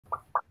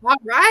All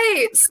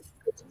right.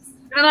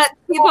 Gonna let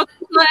people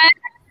play.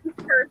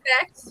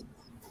 Perfect.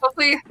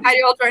 Hopefully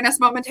Heidi will join us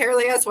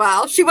momentarily as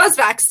well. She was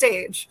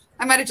backstage.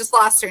 I might have just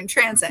lost her in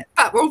transit,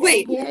 but we'll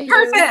wait.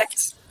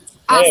 Perfect.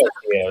 Awesome.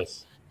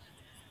 Yes.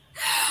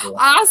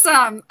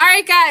 Awesome. All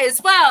right,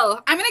 guys.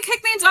 Well, I'm going to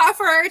kick things off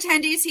for our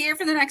attendees here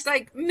for the next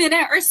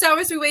minute or so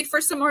as we wait for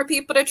some more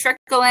people to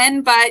trickle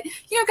in. But,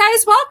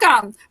 guys,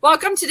 welcome.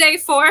 Welcome to day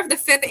 4 of the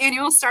 5th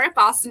annual Startup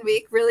Boston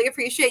Week. Really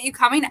appreciate you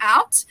coming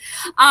out.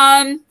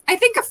 I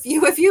think a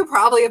few of you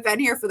probably have been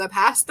here for the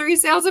past 3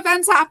 sales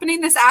events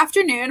happening this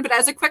afternoon. But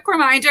as a quick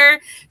reminder,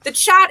 the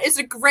chat is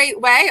a great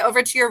way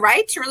over to your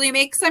right to really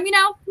make some,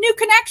 new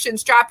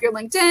connections. Drop your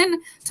LinkedIn,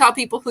 tell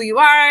people who you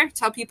are,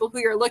 tell people who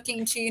you're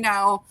looking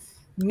to,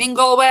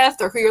 mingle with,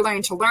 or who you're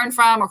learning to learn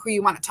from, or who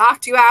you want to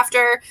talk to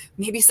after.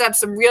 Maybe set up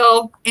some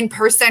real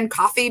in-person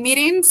coffee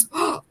meetings.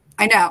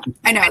 I know.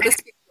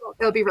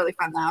 It'll be really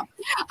fun though.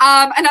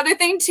 Another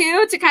thing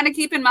too to kind of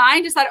keep in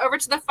mind is that over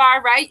to the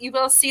far right, you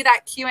will see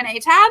that Q&A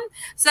tab.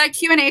 So that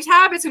Q&A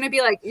tab is going to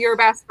be like your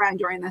best friend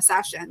during the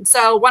session.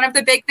 So one of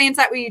the big things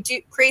that we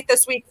do create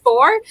this week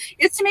for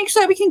is to make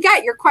sure that we can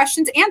get your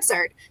questions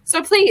answered.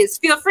 So please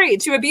feel free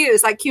to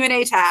abuse that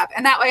Q&A tab.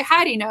 And that way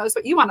Heidi knows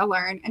what you want to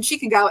learn and she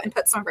can go and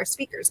put some of our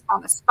speakers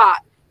on the spot.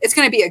 It's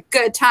going to be a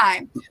good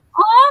time.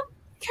 Aw,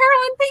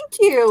 Carolyn, thank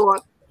you.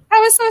 That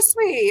was so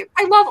sweet.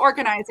 I love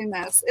organizing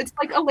this. It's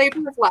like a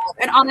labor of love.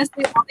 And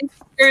honestly, all these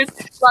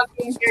speakers love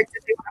being here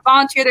because they want to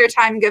volunteer their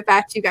time and give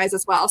back to you guys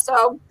as well.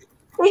 So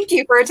thank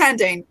you for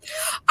attending.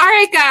 All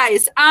right,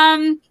 guys.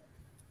 I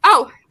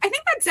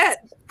think that's it.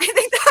 I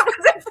think that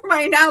was it for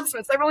my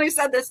announcements. I've only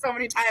said this so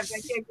many times. I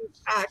can't keep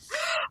track.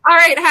 All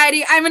right,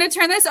 Heidi, I'm going to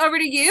turn this over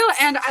to you.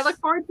 And I look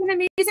forward to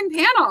an amazing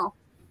panel.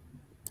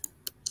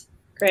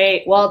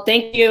 Great. Well,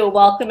 thank you.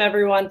 Welcome,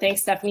 everyone.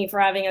 Thanks, Stephanie, for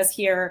having us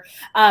here.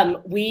 I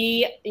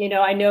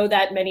know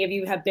that many of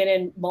you have been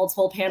in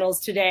multiple panels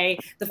today.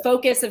 The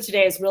focus of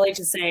today is really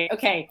to say,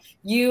 okay,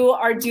 you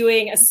are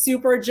doing a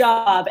super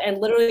job and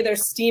literally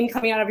there's steam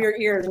coming out of your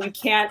ears and you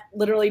can't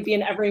literally be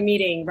in every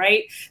meeting,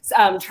 right?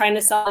 Trying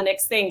to sell the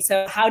next thing.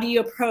 So how do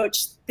you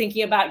approach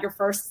thinking about your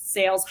first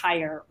sales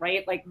hire,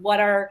 right? Like what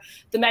are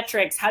the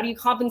metrics? How do you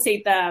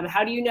compensate them?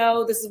 How do you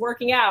know this is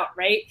working out,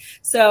 right?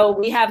 So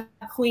we have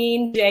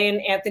Queen, Jay,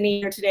 and Anthony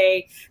here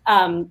today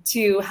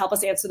to help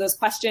us answer those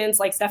questions.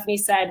 Like Stephanie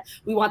said,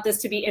 we want this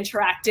to be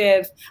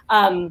interactive.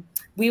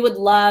 We would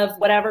love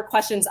whatever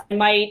questions I'm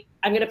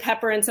going to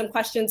pepper in some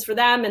questions for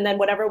them, and then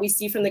whatever we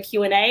see from the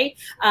Q&A,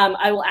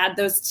 I will add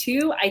those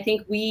too. I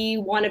think we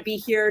want to be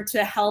here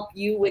to help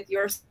you with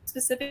your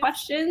specific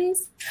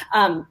questions.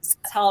 So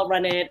that's how I'll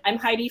run it. I'm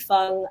Heidi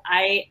Fung.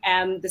 I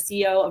am the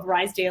CEO of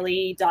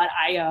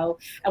RiseDaily.io,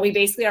 and we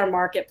basically are a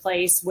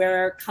marketplace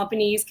where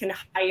companies can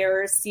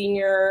hire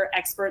senior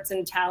experts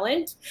and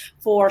talent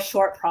for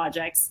short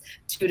projects,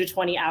 2 to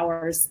 20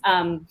 hours.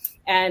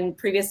 And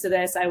previous to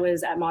this, I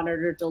was at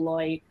Monitor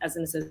Deloitte as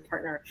an associate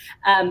partner.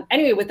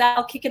 Anyway, with that,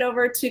 I'll kick it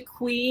over to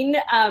Queen.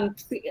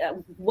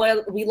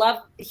 We love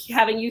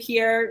having you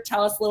here.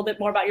 Tell us a little bit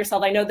more about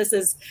yourself. I know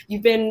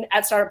you've been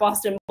at Startup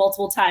Boston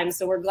multiple times,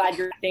 so we're glad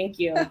you're. Thank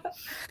you.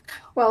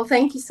 Well,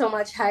 thank you so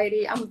much,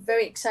 Heidi. I'm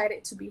very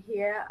excited to be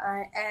here.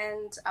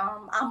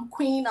 I'm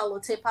Queen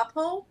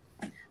Alotepapo.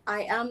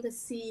 I am the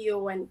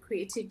CEO and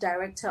creative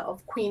director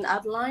of Queen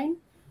Adline.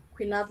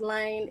 Queen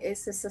Adline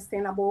is a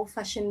sustainable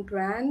fashion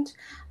brand,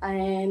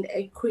 and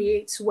it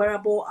creates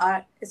wearable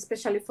art,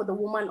 especially for the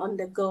woman on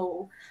the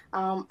go.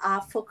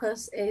 Our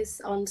focus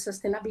is on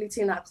sustainability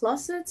in our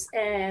closets,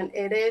 and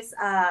it is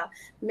our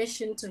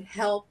mission to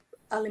help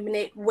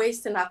eliminate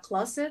waste in our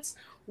closets,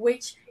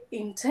 which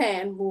in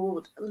turn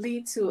would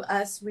lead to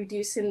us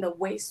reducing the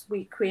waste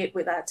we create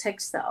with our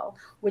textile,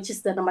 which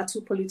is the number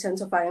 2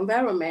 pollutant of our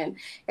environment.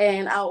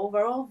 And our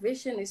overall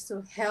vision is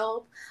to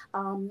help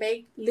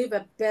live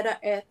a better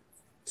earth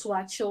to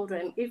our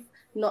children, if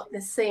not the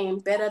same,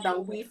 better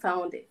than we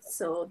found it.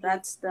 So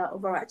that's the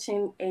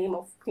overarching aim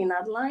of Queen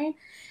Adline.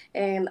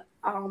 And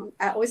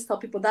I always tell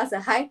people that's the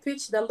high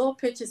pitch. The low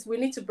pitch is we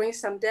need to bring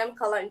some damn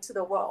color into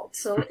the world.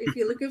 So if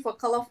you're looking for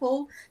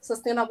colorful,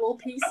 sustainable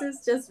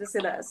pieces, just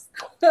visit us.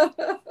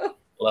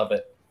 Love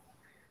it.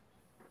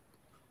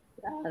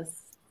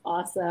 Yes,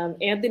 awesome.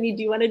 Anthony,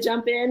 do you want to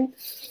jump in?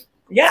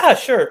 Yeah,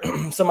 sure.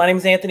 So my name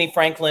is Anthony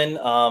Franklin.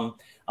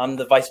 I'm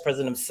the vice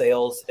president of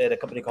sales at a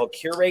company called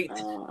Curate.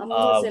 I'm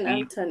losing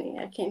Anthony.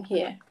 I can't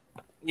hear.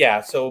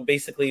 Yeah. So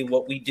basically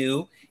what we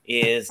do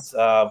is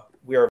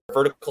we are a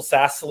vertical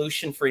SaaS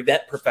solution for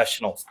event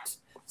professionals.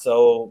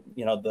 So,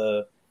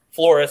 the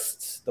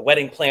florists, the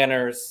wedding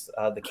planners,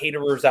 the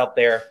caterers out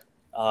there,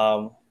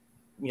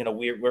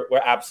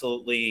 we're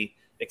absolutely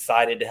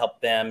excited to help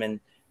them.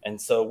 And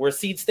so we're a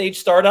seed stage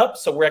startup.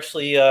 So we're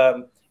actually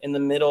in the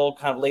middle,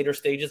 kind of later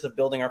stages of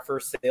building our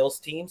first sales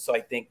team. So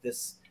I think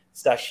this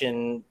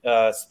session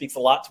speaks a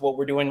lot to what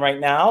we're doing right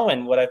now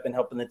and what I've been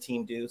helping the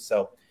team do.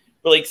 So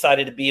really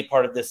excited to be a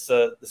part of this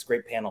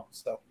great panel.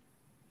 So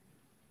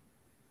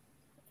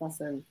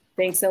awesome.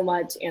 Thanks so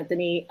much,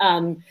 Anthony.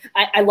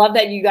 I love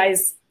that you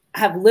guys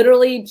have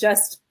literally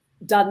just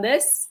done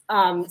this.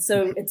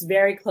 So it's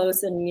very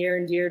close and near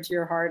and dear to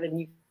your heart, and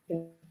you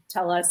can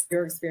tell us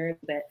your experience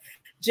with it.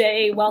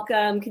 Jay,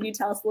 welcome. Can you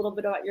tell us a little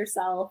bit about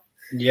yourself?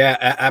 Yeah,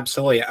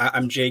 absolutely.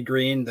 I'm Jay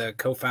Green, the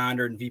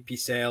co-founder and VP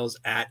sales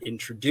at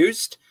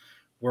Introduced.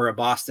 We're a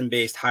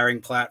Boston-based hiring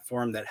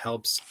platform that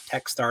helps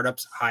tech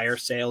startups hire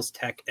sales,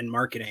 tech, and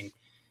marketing.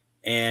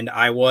 And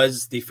I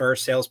was the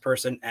first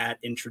salesperson at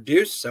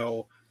Introduced.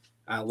 So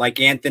like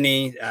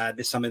Anthony,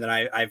 this is something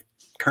that I'm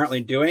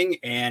currently doing.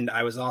 And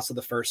I was also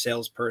the first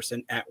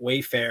salesperson at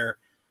Wayfair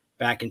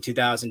back in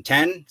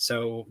 2010.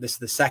 So this is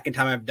the second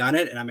time I've done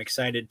it. And I'm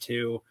excited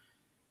to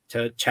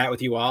chat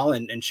with you all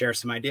and share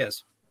some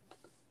ideas.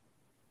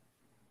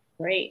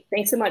 Great.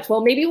 Thanks so much.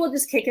 Well, maybe we'll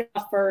just kick it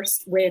off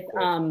first with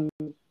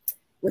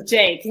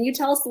Jay. Can you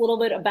tell us a little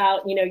bit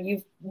about,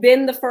 you've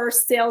been the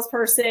first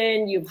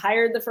salesperson, you've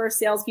hired the first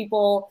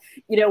salespeople,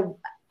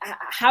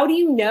 how do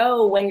you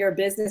know when your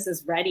business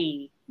is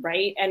ready,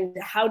 right? And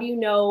how do you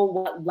know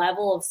what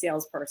level of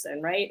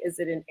salesperson, right? Is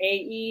it an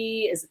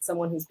AE? Is it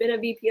someone who's been a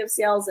VP of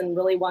sales and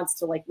really wants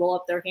to like roll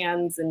up their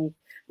hands and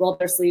roll up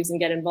their sleeves and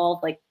get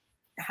involved? Like,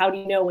 how do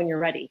you know when you're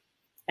ready,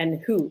 and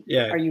who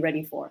are you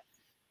ready for?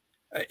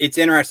 It's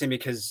interesting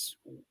because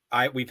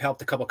we've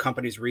helped a couple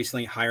companies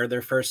recently hire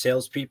their first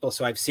salespeople.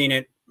 So I've seen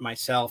it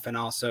myself and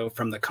also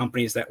from the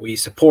companies that we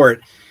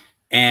support.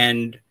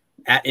 And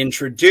at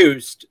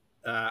Introduced,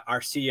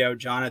 our CEO,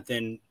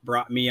 Jonathan,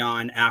 brought me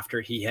on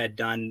after he had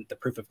done the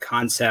proof of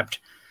concept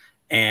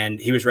and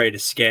he was ready to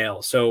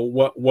scale. So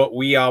what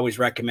we always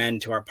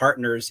recommend to our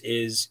partners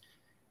is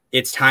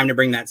it's time to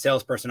bring that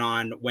salesperson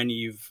on when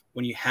you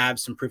have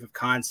some proof of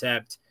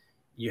concept,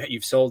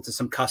 you've sold to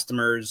some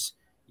customers,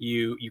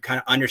 you kind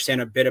of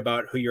understand a bit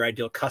about who your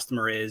ideal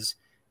customer is,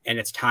 and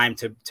it's time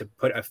to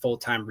put a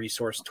full-time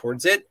resource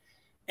towards it.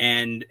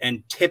 And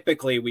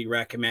typically we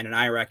recommend, and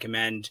I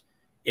recommend,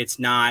 it's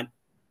not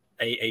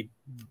a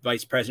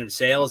vice president of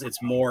sales.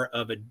 It's more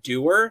of a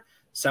doer,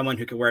 someone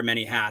who can wear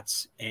many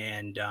hats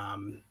and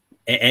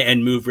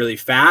move really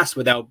fast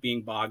without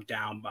being bogged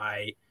down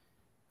by,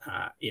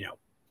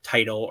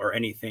 title or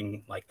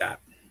anything like that.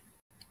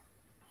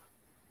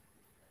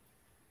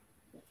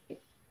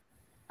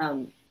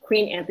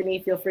 Queen Anthony,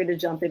 feel free to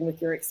jump in with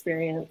your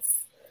experience.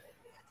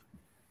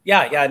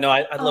 Yeah, no,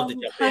 I'd love to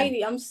jump in.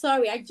 Heidi, I'm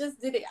sorry, I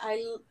just did it.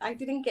 I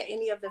didn't get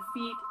any of the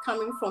feed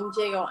coming from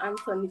Jay or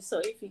Anthony, so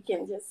if you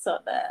can just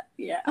sort that.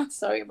 Yeah, I'm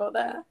sorry about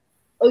that.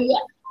 Oh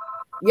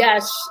yeah,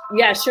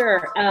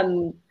 sure.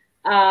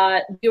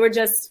 You were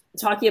just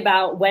talking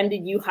about when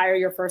did you hire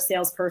your first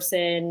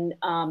salesperson,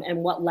 and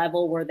what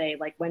level were they?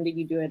 Like, when did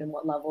you do it, and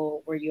what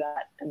level were you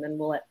at? And then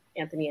we'll let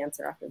Anthony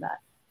answer after that.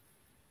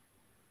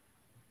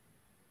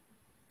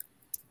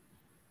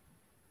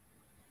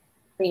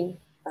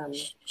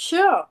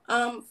 Sure.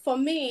 For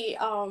me,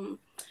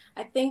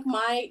 I think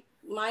my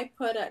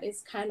product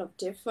is kind of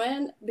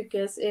different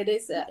because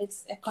it's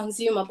a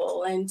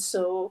consumable, and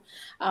so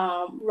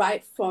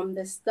right from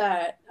the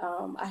start,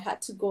 I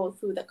had to go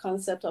through the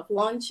concept of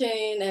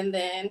launching and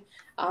then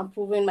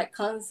proving my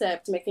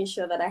concept, making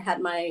sure that I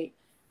had my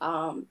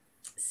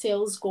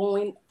sales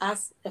going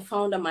as a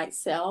founder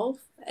myself,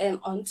 and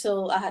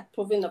until I had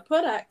proven the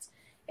product.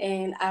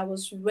 And I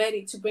was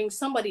ready to bring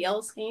somebody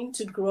else in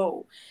to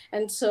grow.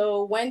 And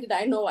so when did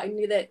I know I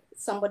needed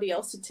somebody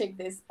else to take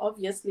this?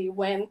 Obviously,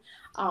 when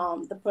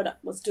the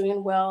product was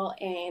doing well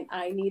and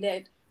I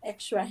needed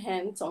extra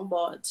hands on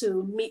board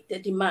to meet the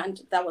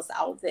demand that was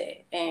out there.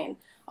 And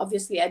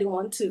obviously, I didn't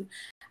want to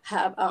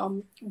have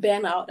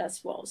burnout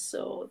as well.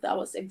 So that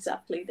was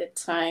exactly the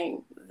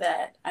time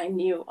that I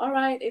knew, all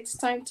right, it's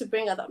time to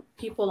bring other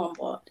people on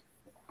board.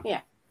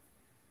 Yeah.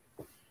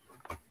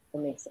 That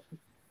makes sense.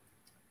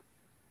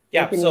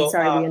 Yeah, so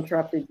sorry we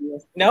interrupted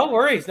you. No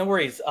worries.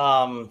 It's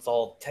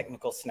all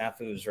technical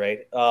snafus,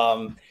 right?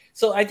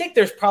 So I think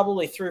there's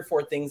probably 3 or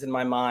 4 things in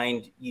my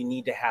mind you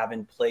need to have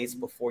in place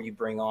before you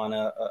bring on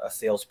a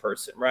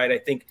salesperson, right? I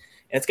think,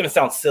 and it's going to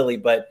sound silly,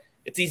 but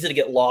it's easy to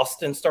get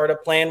lost in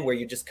startup plan where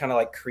you're just kind of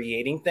like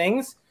creating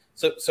things.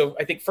 So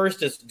I think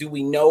first is, do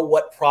we know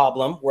what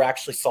problem we're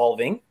actually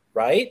solving,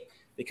 right?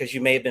 Because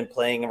you may have been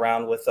playing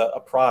around with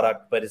a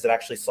product, but is it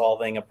actually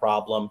solving a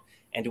problem?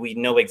 And do we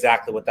know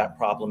exactly what that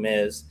problem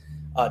is?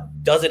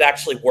 Does it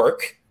actually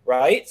work,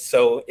 right?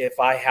 So if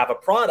I have a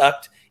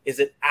product, is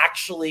it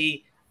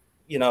actually,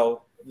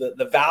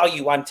 the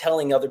value I'm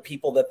telling other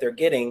people that they're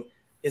getting,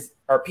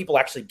 are people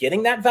actually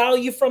getting that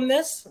value from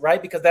this,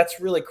 right? Because that's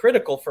really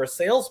critical for a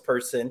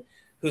salesperson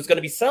who's going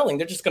to be selling.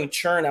 They're just going to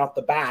churn out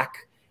the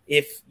back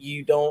if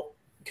you don't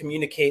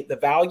communicate the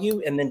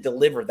value and then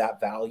deliver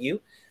that value.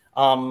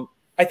 I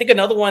think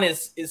another one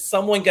is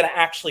someone going to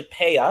actually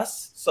pay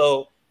us?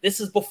 So this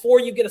is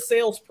before you get a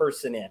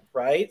salesperson in,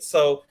 right?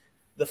 So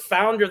the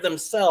founder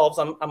themselves,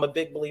 I'm a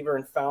big believer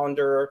in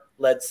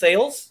founder-led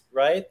sales,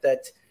 right?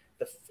 That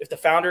if the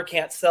founder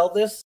can't sell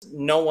this,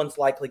 no one's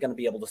likely going to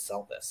be able to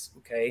sell this,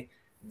 okay?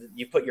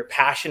 You put your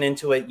passion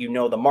into it,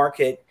 the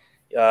market,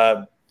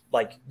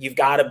 like you've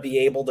got to be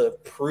able to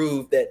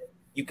prove that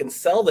you can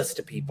sell this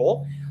to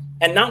people.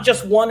 And not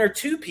just one or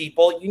two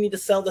people, you need to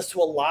sell this to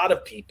a lot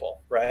of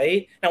people,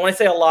 right? Now, when I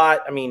say a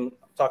lot, I mean,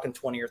 I'm talking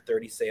 20 or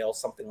 30 sales,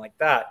 something like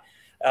that.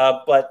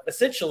 But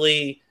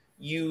essentially,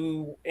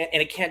 and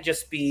it can't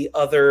just be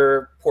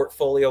other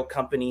portfolio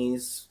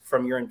companies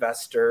from your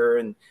investor.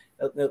 And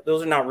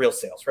those are not real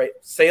sales, right?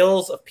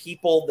 Sales of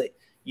people that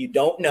you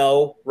don't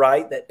know,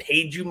 right? That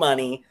paid you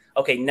money.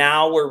 Okay,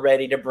 now we're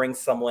ready to bring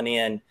someone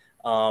in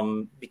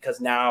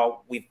because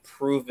now we've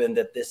proven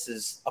that this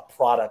is a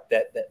product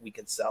that we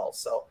could sell.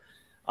 So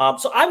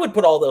I would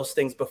put all those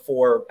things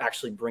before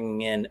actually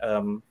bringing in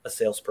a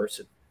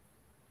salesperson.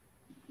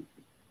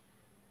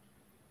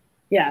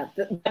 Yeah,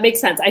 that makes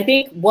sense. I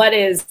think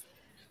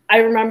I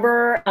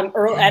remember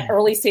at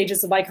early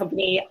stages of my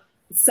company,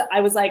 so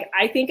I was like,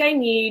 I think I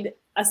need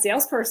a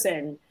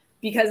salesperson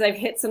because I've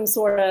hit some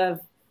sort of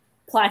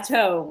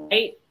plateau,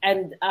 right?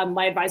 And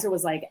my advisor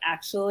was like,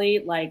 actually,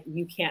 like,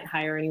 you can't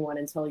hire anyone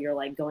until you're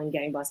like going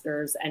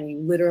gangbusters and you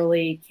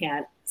literally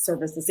can't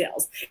service the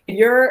sales. If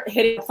you're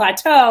hitting a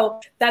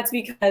plateau, that's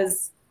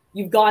because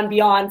you've gone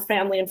beyond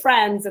family and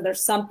friends and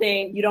there's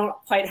something you don't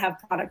quite have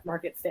product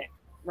market fit,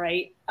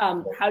 right?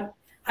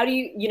 How do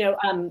you,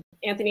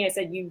 Anthony, I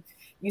said you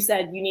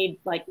said you need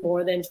like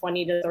more than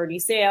 20 to 30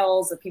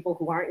 sales of people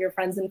who aren't your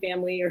friends and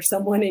family or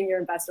someone in your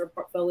investor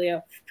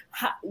portfolio.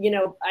 I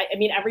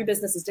mean, every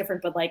business is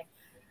different, but like,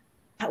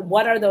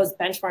 what are those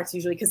benchmarks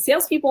usually? Because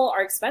salespeople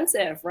are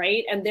expensive,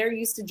 right? And they're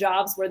used to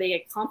jobs where they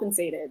get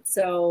compensated.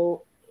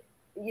 So,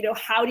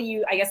 how do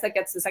you, I guess that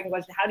gets to the second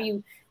question, how do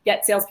you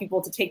get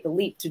salespeople to take the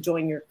leap to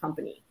join your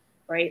company,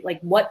 right?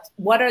 Like what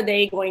are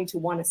they going to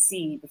want to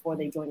see before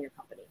they join your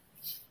company?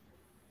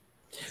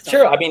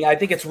 Sure. I mean, I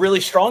think it's really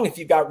strong if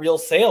you've got real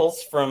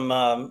sales from,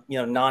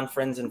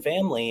 non-friends and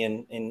family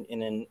and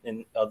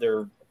in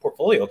other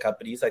portfolio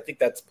companies. I think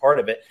that's part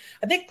of it.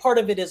 I think part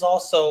of it is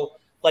also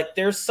like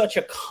there's such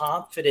a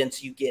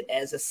confidence you get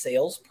as a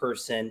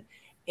salesperson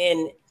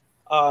in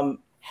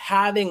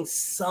having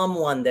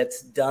someone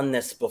that's done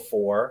this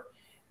before,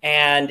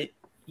 and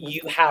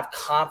you have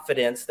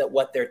confidence that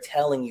what they're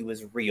telling you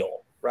is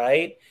real,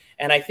 right?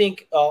 And I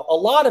think a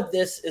lot of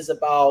this is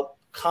about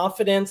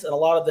confidence, and a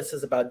lot of this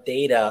is about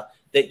data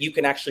that you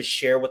can actually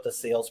share with the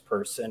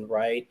salesperson,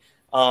 right?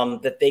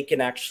 That they can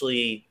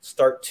actually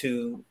start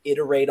to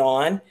iterate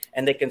on,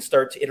 and they can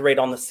start to iterate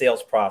on the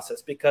sales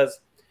process, because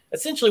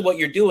essentially what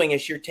you're doing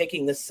is you're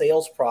taking this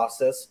sales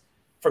process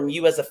from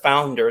you as a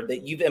founder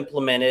that you've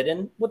implemented,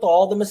 and with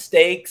all the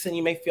mistakes, and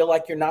you may feel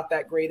like you're not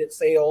that great at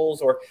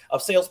sales, or a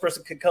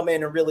salesperson could come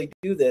in and really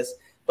do this.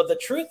 But the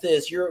truth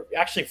is you're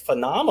actually a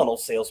phenomenal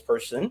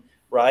salesperson,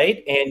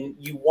 right? And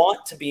you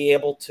want to be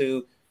able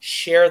to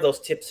share those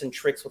tips and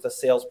tricks with a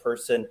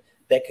salesperson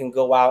that can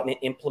go out and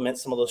implement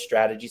some of those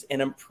strategies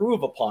and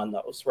improve upon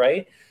those,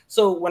 right?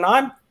 So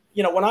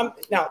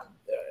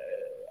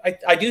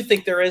I do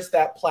think there is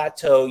that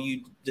plateau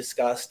you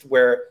discussed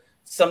where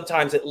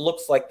sometimes it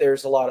looks like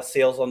there's a lot of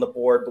sales on the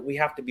board, but we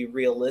have to be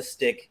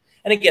realistic.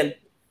 And again,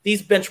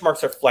 these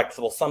benchmarks are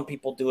flexible. Some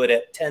people do it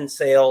at 10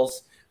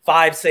 sales,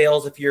 5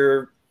 sales if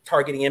you're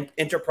targeting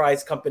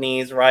enterprise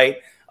companies, right?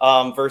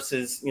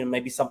 Versus,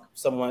 maybe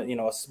someone,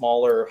 a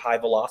smaller high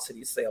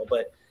velocity sale.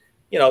 But,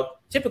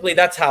 typically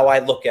that's how I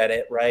look at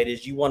it, right?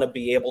 Is you want to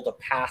be able to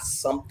pass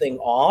something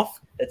off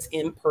that's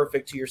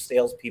imperfect to your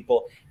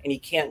salespeople. And you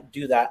can't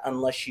do that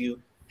unless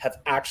you have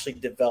actually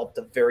developed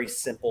a very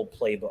simple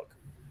playbook.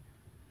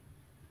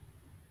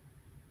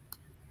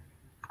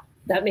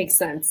 That makes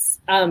sense.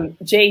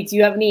 Jay, do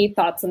you have any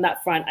thoughts on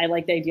that front? I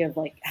like the idea of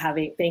like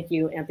thank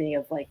you, Anthony,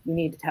 of like, you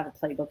need to have a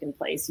playbook in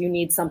place. You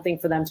need something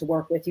for them to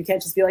work with. You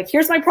can't just be like,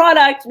 here's my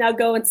product, now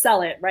go and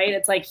sell it, right?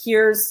 It's like,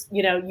 here's,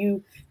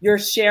 you're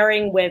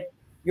sharing with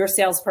your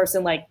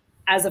salesperson, like,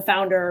 as a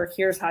founder,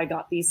 here's how I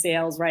got these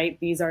sales, right?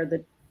 These are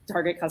the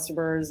target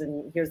customers,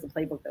 and here's the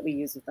playbook that we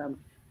use with them.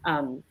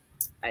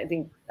 I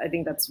think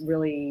that's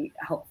really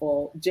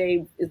helpful.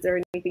 Jay, is there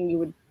anything you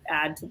would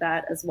add to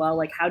that as well?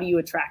 Like, how do you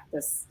attract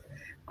this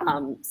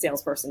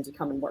salesperson to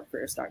come and work for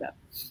your startup?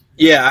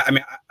 Yeah, I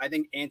mean, I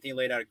think Anthony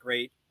laid out a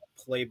great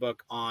playbook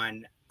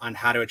on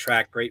how to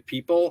attract great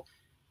people.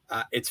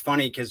 It's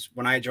funny because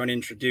when I joined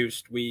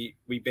Introduced, we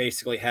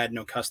basically had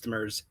no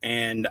customers,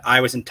 and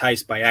I was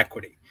enticed by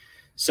equity.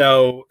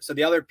 So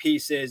the other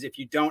piece is, if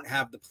you don't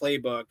have the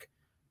playbook,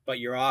 but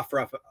you offer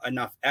up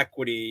enough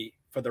equity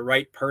for the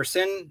right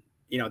person,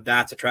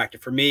 that's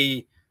attractive. For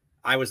me,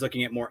 I was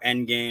looking at more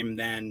end game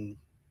than,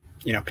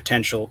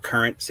 potential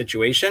current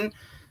situation.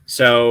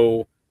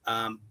 So,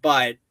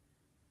 but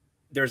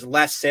there's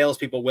less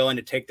salespeople willing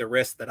to take the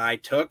risk that I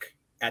took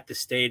at the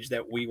stage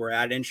that we were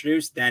at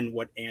Introduced than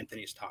what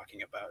Anthony's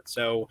talking about.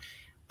 So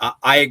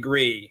I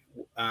agree.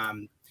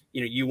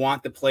 You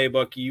want the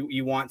playbook,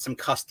 you want some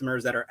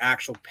customers that are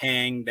actual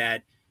paying,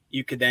 that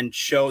you could then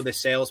show the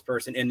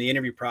salesperson in the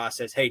interview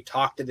process, hey,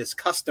 talk to this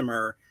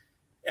customer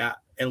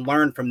and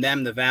learn from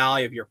them the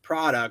value of your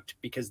product,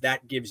 because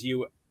that gives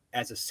you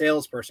as a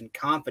salesperson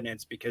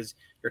confidence, because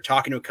you're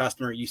talking to a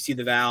customer, you see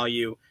the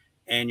value,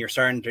 and you're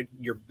starting to,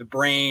 your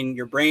brain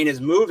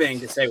is moving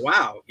to say,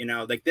 wow,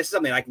 like, this is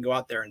something I can go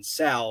out there and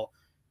sell,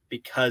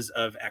 because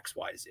of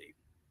XYZ.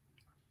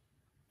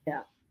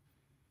 Yeah,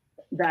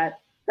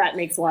 that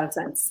makes a lot of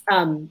sense.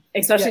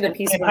 Especially the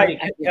piece where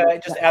I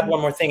just add one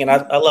more thing, and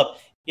I love,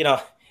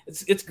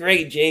 it's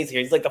great. Jay's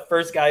here. He's like the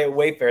first guy at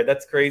Wayfair.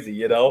 That's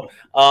crazy, but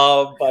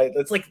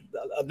it's like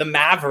the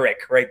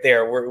maverick right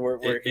there.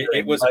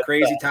 It was a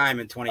crazy time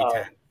in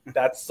 2010.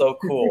 That's so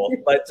cool.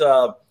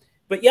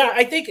 But yeah,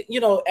 I think,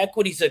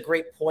 equity's a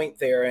great point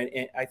there.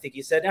 And I think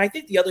you said, and I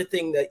think the other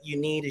thing that you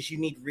need is you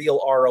need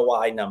real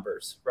ROI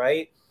numbers,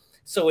 right?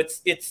 So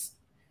it's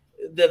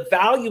the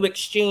value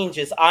exchange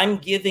is I'm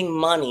giving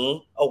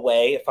money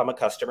away. If I'm a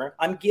customer,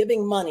 I'm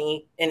giving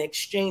money in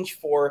exchange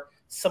for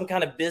some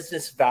kind of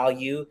business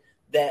value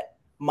that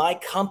my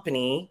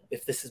company,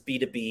 if this is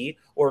B2B,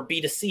 or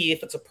B2C,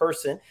 if it's a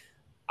person,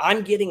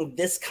 I'm getting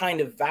this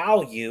kind of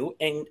value,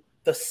 and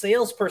the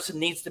salesperson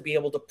needs to be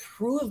able to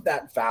prove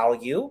that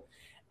value.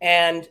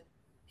 And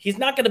he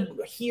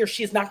or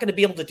she is not going to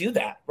be able to do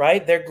that,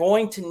 right? They're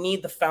going to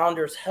need the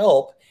founder's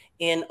help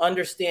in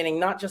understanding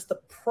not just the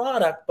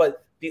product,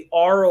 but the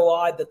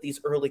ROI that these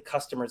early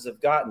customers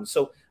have gotten.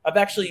 So I've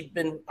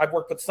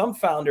worked with some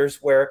founders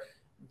where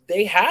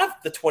they have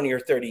the 20 or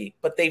 30,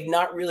 but they've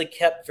not really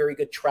kept very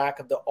good track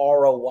of the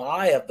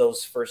ROI of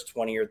those first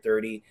 20 or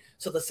 30.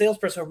 So the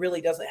salesperson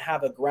really doesn't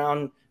have a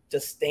ground to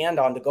stand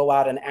on to go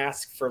out and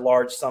ask for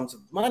large sums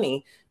of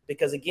money,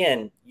 because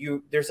again,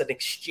 there's an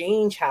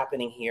exchange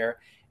happening here.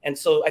 And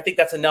so I think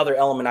that's another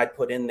element I'd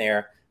put in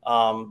there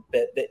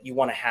that you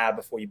want to have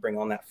before you bring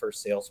on that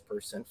first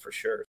salesperson, for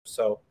sure.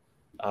 So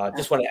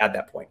just want to add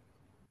that point.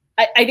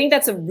 I think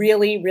that's a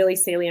really, really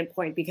salient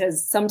point,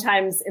 because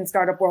sometimes in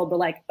startup world, we're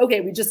like, okay,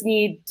 we just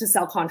need to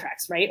sell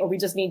contracts, right? Or we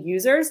just need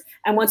users.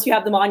 And once you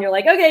have them on, you're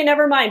like, okay,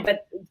 never mind.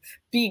 But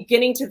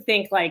beginning to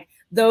think like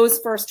those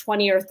first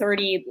 20 or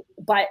 30,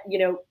 but,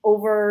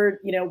 over,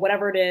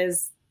 whatever it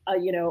is,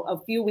 a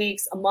few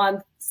weeks, a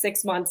month,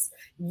 6 months,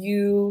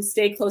 you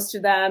stay close to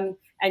them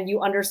and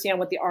you understand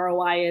what the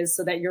ROI is,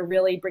 so that you're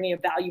really bringing a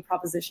value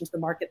proposition to the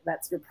market.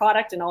 That's your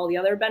product and all the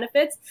other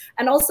benefits.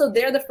 And also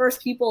they're the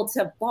first people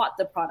to have bought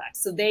the product.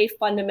 So they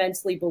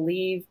fundamentally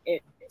believe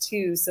it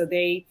too. So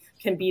they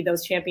can be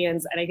those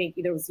champions. And I think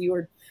either it was you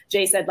or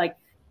Jay said, like,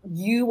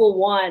 you will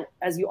want,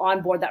 as you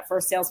onboard that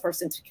first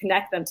salesperson, to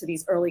connect them to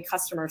these early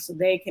customers so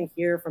they can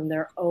hear from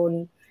their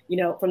own,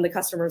 from the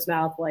customer's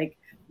mouth, like,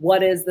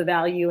 what is the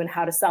value and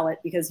how to sell it,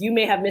 because you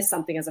may have missed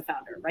something as a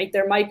founder, right?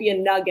 There might be a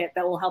nugget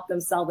that will help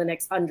them sell the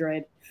next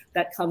 100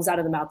 that comes out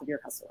of the mouth of your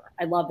customer.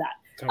 I love that.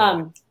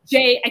 Totally.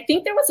 Jay, I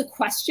think there was a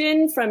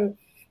question from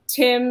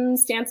Tim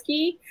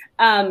Stansky.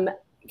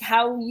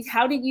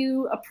 How did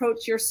you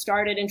approach your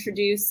start and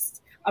introduce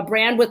a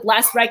brand with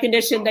less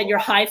recognition than your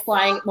high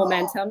flying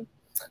momentum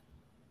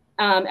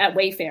at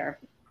Wayfair?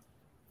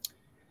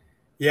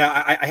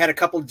 Yeah, I had a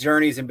couple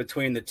journeys in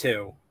between the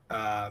two,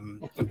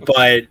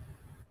 but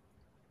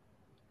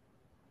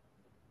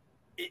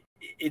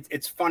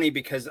it's funny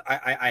because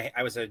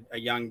I was a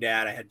young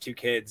dad. I had 2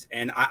 kids,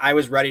 and I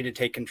was ready to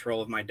take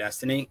control of my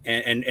destiny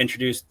and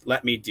introduce,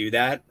 let me do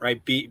that,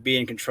 right? Be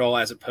in control,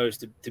 as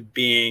opposed to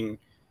being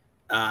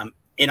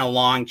in a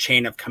long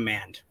chain of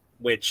command,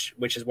 which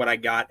is what I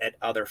got at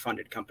other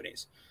funded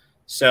companies.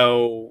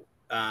 So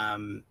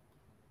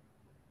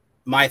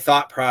my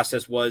thought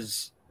process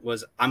was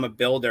I'm a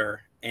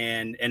builder,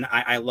 and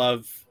I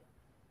love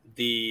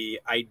the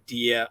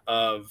idea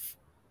of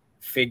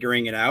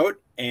figuring it out.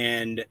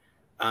 And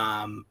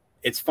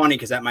it's funny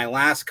because at my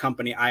last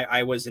company,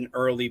 I was an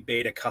early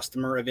beta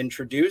customer of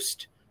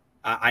Introduced.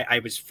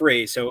 I was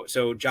free.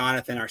 So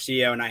Jonathan, our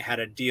CEO, and I had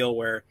a deal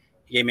where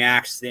he gave me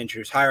access to the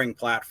Introduced hiring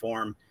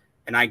platform,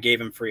 and I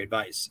gave him free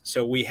advice.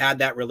 So we had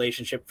that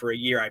relationship for a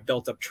year. I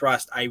built up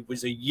trust. I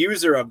was a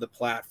user of the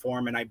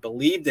platform, and I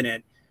believed in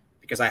it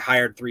because I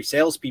hired 3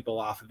 salespeople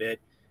off of it.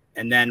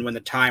 And then when the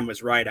time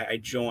was right, I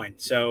joined.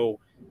 So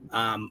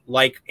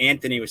like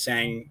Anthony was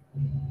saying,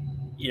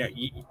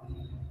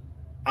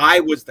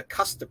 I was the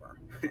customer,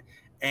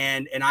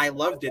 and I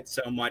loved it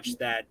so much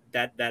that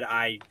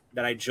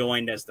I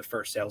joined as the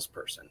first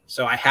salesperson.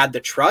 So I had the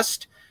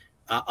trust.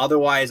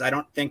 Otherwise, I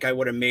don't think I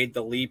would have made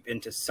the leap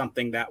into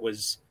something that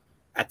was,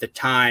 at the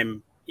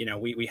time,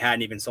 we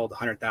hadn't even sold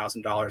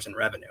 $100,000 in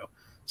revenue.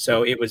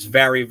 So it was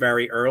very,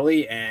 very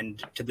early,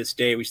 and to this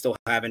day, we still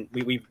haven't.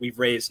 We've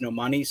raised no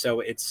money.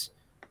 So it's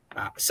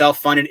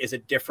self-funded is a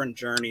different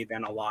journey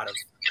than a lot of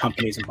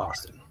companies in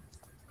Boston.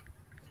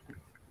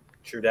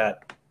 True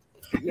that.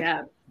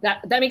 Yeah,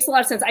 that makes a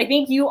lot of sense. I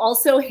think you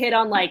also hit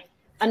on like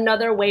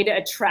another way to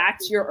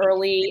attract your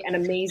early and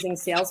amazing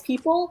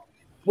salespeople,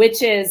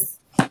 which is,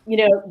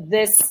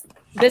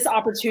 this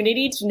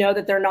opportunity to know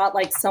that they're not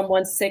like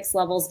someone 6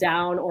 levels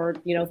down or,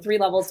 3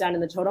 levels down in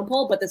the totem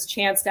pole, but this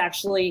chance to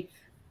actually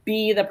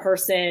be the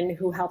person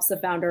who helps the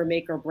founder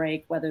make or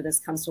break whether this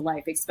comes to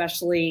life,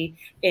 especially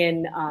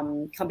in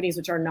companies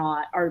which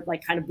are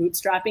like kind of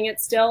bootstrapping it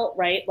still,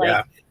 right?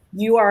 Like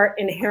you are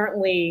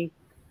inherently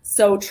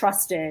so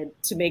trusted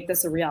to make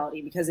this a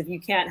reality, because if you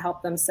can't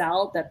help them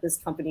sell, that this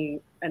company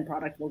and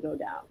product will go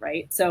down,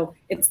 right? So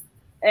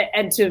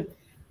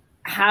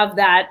have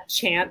that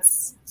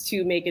chance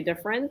to make a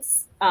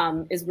difference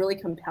is really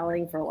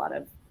compelling for a lot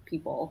of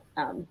people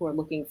who are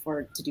looking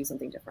to do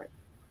something different.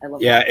 I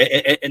love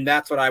that. And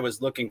that's what I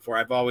was looking for.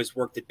 I've always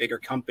worked at bigger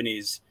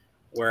companies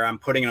where I'm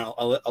putting in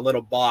a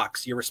little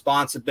box. Your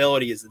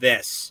responsibility is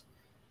this,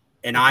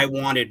 and I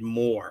wanted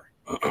more.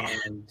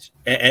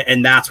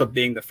 And that's what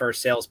being the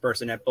first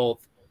salesperson at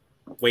both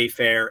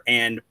Wayfair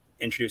and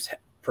Introduce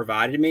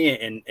provided me.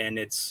 And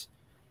it's,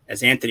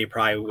 as Anthony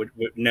probably would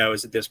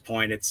knows at this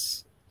point,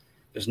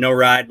 there's no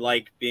ride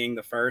like being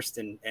the first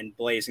and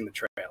blazing the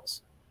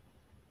trails.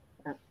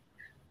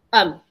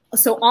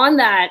 So on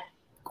that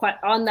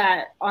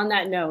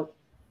note,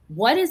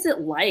 what is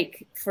it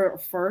like for a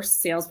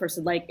first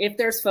salesperson? Like, if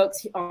there's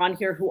folks on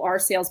here who are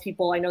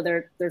salespeople, I know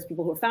there's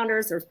people who are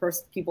founders, there's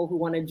first people who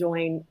want to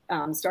join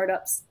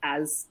startups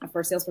as a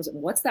first salesperson.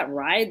 What's that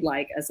ride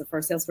like as a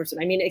first salesperson?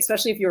 I mean,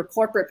 especially if you were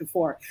corporate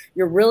before,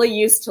 you're really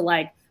used to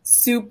like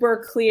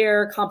super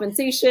clear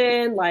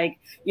compensation, like,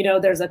 you know,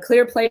 there's a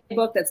clear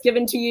playbook that's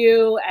given to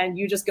you and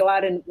you just go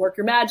out and work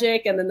your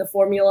magic, and then the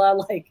formula,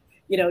 like,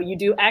 you know, you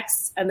do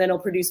X and then it'll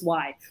produce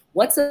Y.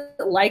 What's it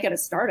like at a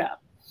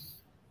startup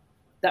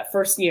that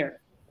first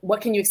year?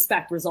 What can you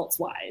expect results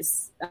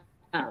wise?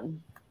 Do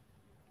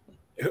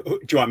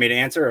you want me to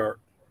answer, or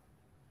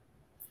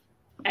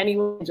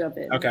anyone jump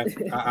in? Okay,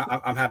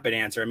 I'm happy to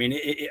answer. I mean,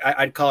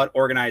 I'd call it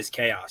organized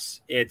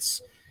chaos.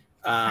 It's,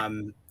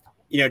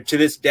 you know, to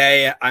this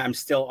day, I'm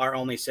still our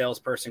only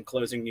salesperson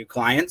closing new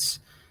clients.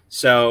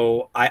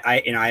 So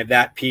I have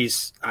that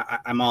piece.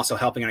 I'm also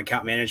helping on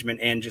account management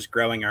and just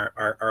growing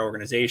our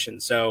organization.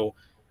 So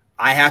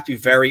I have to be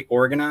very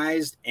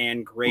organized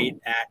and great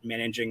at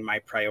managing my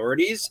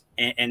priorities.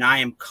 And I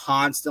am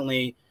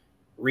constantly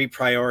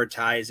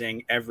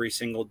reprioritizing every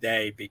single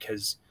day,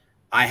 because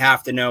I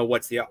have to know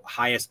what's the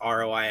highest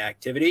ROI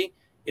activity.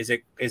 Is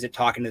it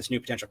talking to this new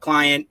potential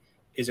client?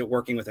 Is it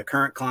working with a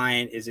current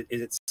client? Is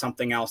it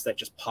something else that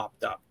just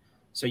popped up?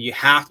 So you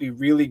have to be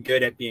really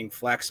good at being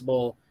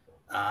flexible,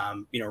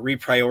 you know,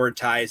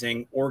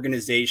 reprioritizing,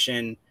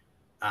 organization.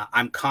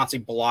 I'm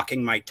constantly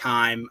blocking my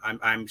time.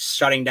 I'm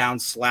shutting down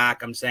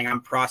Slack. I'm saying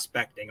I'm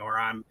prospecting, or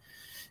I'm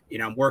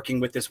working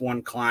with this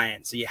one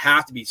client. So you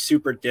have to be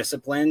super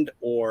disciplined,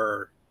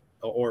 or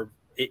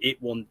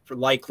it will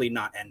likely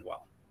not end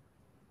well.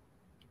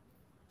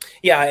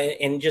 Yeah,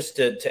 and just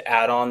to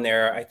add on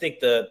there, I think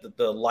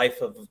the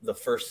life of the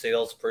first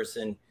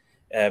salesperson,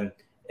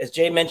 as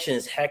Jay mentioned,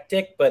 is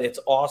hectic, but it's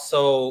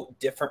also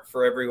different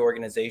for every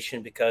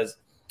organization, because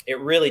it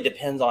really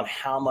depends on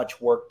how much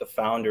work the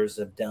founders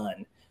have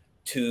done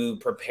to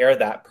prepare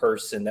that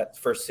person, that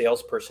first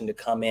salesperson, to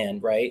come in,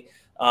 right?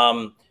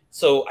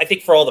 So I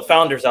think for all the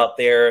founders out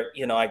there,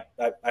 you know, I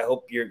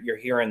hope you're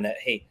hearing that,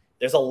 hey,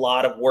 there's a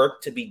lot of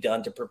work to be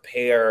done to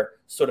prepare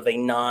sort of a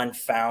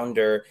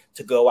non-founder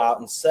to go out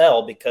and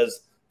sell,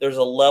 because there's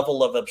a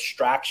level of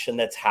abstraction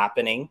that's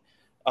happening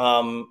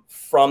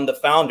from the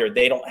founder.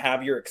 They don't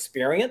have your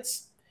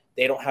experience.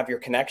 They don't have your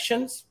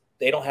connections.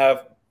 They don't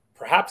have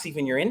perhaps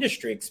even your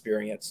industry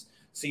experience.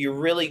 So you're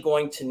really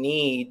going to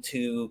need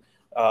to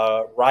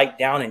write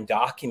down and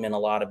document a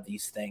lot of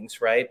these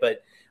things, right?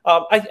 But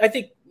I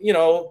think, you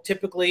know,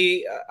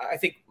 typically, I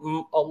think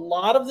a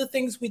lot of the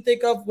things we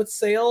think of with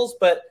sales,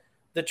 but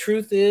the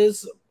truth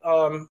is,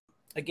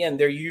 again,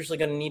 they're usually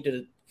going to need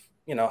to,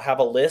 you know, have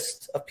a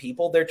list of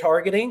people they're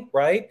targeting,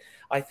 right?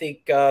 I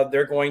think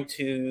they're going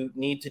to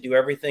need to do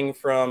everything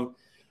from,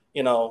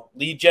 you know,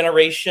 lead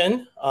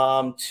generation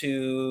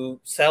to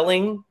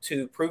selling,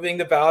 to proving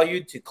the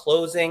value, to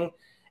closing.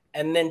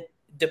 And then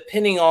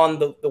depending on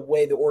the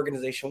way the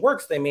organization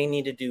works, they may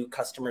need to do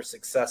customer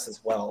success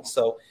as well.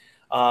 So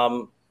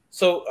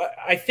so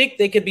I think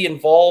they could be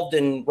involved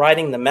in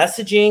writing the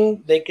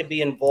messaging. They could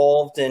be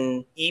involved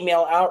in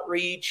email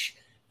outreach,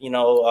 you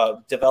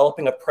know,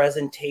 developing a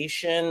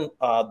presentation,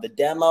 the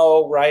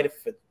demo, right?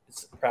 If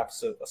it's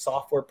perhaps a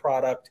software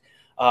product,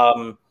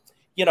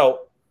 you know,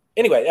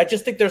 anyway, I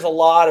just think there's a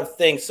lot of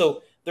things.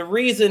 So the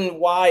reason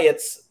why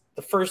it's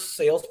the first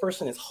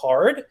salesperson is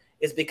hard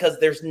is because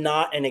there's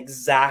not an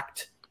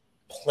exact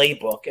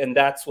playbook. And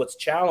that's what's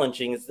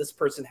challenging, is this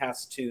person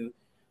has to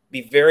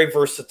be very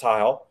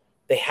versatile.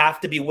 They have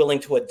to be willing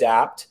to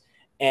adapt.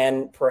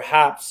 And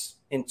perhaps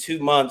in 2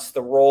 months,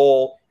 the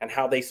role and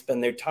how they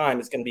spend their time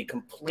is going to be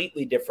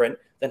completely different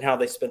than how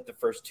they spent the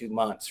first 2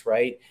 months,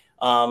 right?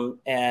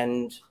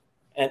 And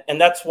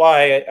that's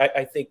why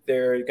I think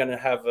they're going to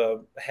have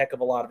a heck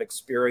of a lot of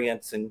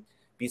experience and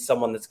be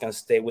someone that's going to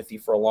stay with you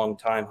for a long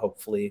time,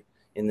 hopefully,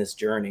 in this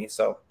journey.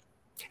 So,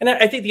 and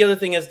I think the other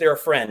thing is they're a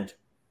friend.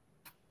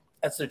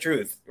 That's the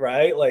truth,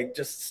 right? Like,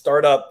 just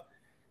starting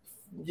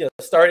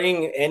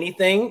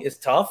anything is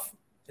tough.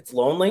 It's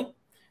lonely.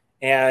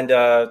 And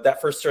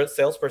that first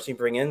salesperson you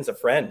bring in is a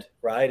friend,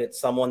 right? It's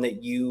someone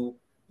that you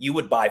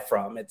would buy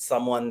from. It's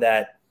someone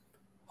that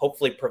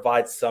hopefully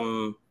provides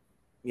some,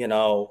 you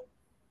know,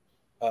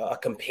 a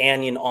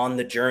companion on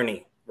the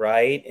journey,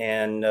 right?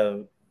 And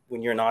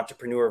when you're an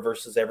entrepreneur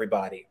versus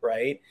everybody,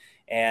 right?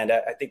 And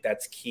I think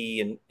that's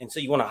key. And so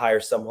you want to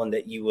hire someone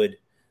that you would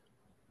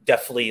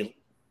definitely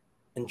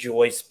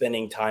enjoy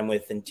spending time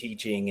with and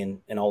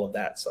teaching and all of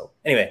that. So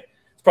anyway,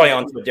 it's probably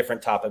on to a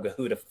different topic of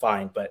who to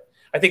find, but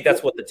I think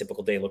that's what the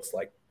typical day looks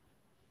like.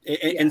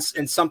 And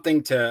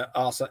something to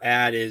also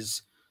add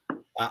is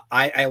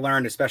I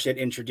learned, especially at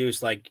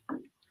Introduce, like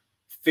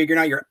figuring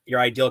out your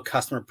ideal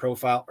customer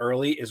profile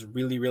early is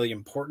really, really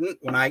important.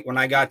 When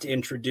I got to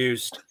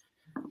Introduced,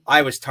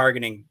 I was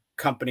targeting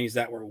companies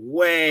that were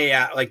way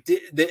out, like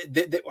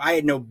I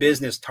had no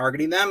business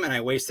targeting them, and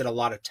I wasted a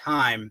lot of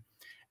time,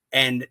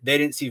 and they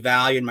didn't see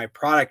value in my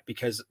product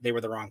because they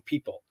were the wrong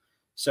people.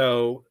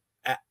 So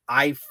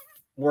I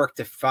worked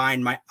to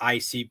find my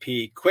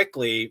ICP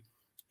quickly,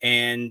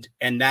 and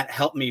that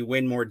helped me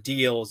win more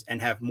deals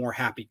and have more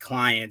happy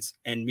clients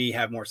and me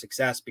have more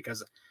success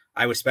because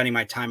I was spending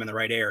my time in the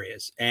right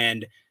areas.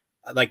 And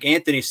like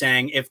Anthony's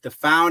saying, if the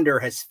founder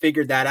has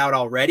figured that out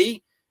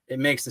already, it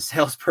makes the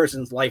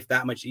salesperson's life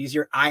that much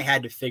easier. I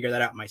had to figure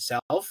that out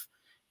myself,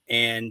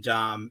 and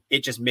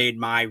it just made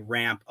my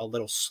ramp a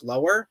little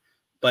slower.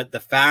 But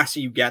the faster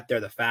you get there,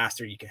 the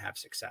faster you can have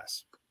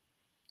success.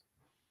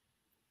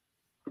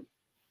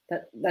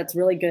 That's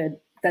really good.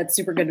 That's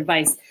super good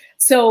advice.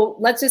 So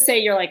let's just say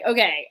you're like,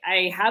 okay,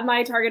 I have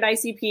my target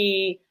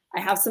ICP. I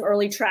have some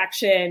early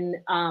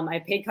traction. I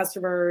have paid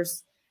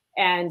customers,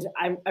 and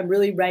I'm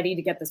really ready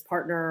to get this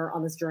partner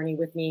on this journey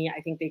with me.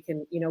 I think they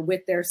can,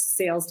 with their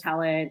sales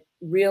talent,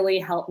 really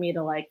help me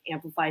to like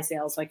amplify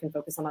sales so I can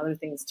focus on other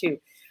things too.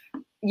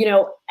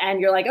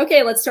 And you're like,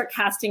 okay, let's start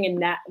casting a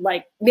net,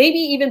 like maybe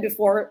even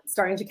before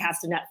starting to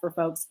cast a net for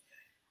folks,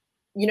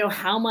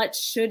 how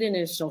much should an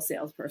initial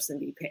salesperson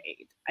be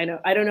paid?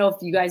 I don't know if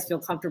you guys feel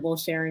comfortable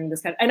sharing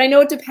this and I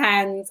know it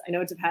depends.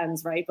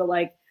 Right? But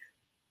like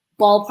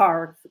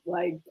ballpark,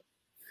 like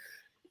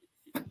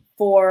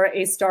for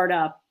a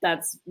startup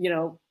that's,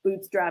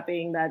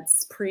 bootstrapping,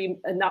 that's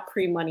not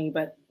pre-money,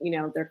 but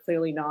they're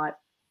clearly not.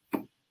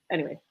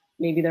 Anyway,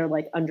 maybe they're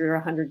like under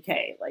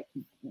 100K. Like,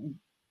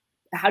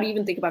 how do you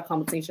even think about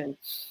compensation?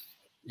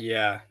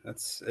 Yeah,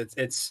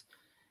 it's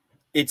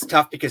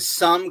tough because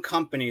some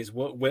companies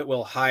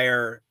will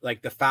hire,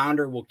 like the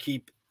founder will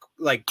keep,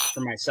 like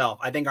for myself,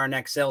 I think our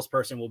next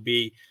salesperson will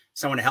be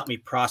someone to help me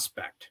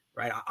prospect,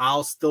 right?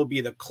 I'll still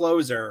be the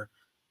closer,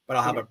 but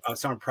I'll have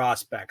someone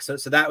prospect.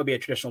 So that would be a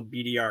traditional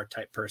BDR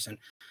type person.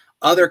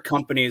 Other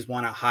companies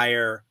want to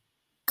hire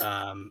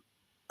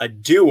a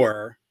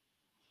doer,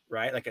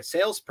 right? Like a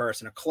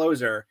salesperson, a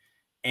closer.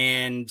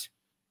 And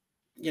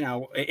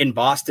in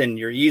Boston,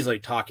 you're easily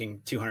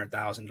talking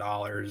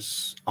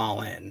 $200,000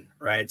 all in,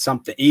 right?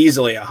 Something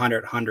easily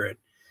 100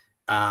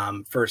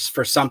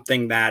 for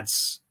something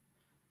that's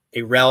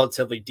a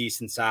relatively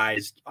decent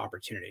sized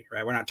opportunity,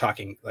 right? We're not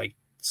talking like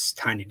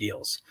tiny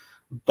deals,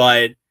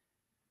 but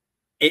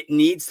it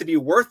needs to be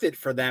worth it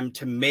for them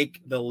to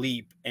make the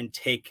leap and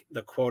take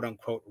the quote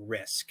unquote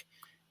risk.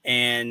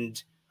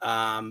 And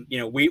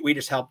we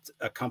just helped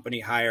a company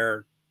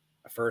hire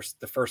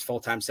the first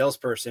full-time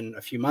salesperson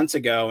a few months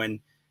ago,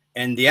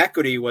 and the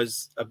equity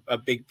was a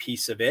big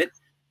piece of it,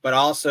 but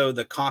also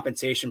the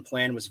compensation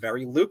plan was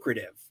very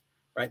lucrative,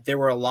 right? There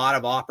were a lot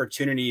of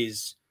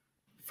opportunities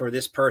for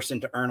this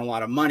person to earn a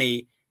lot of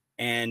money,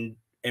 and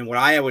what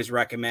I always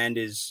recommend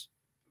is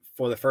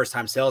for the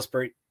first-time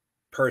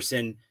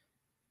salesperson,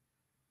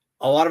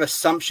 a lot of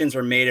assumptions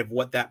are made of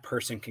what that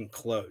person can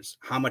close,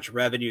 how much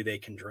revenue they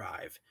can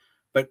drive.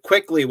 But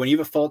quickly, when you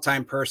have a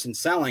full-time person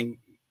selling,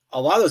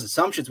 a lot of those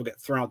assumptions will get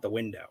thrown out the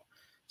window.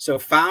 So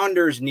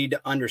founders need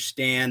to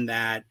understand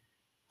that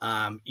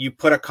you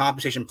put a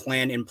compensation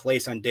plan in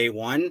place on day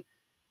one.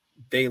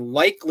 They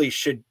likely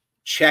should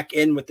check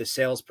in with the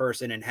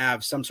salesperson and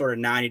have some sort of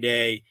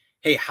 90-day,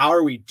 hey, how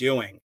are we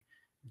doing?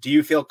 Do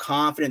you feel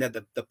confident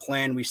that the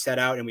plan we set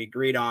out and we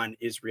agreed on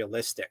is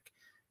realistic?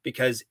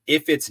 Because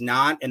if it's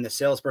not and the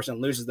salesperson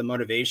loses the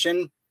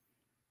motivation,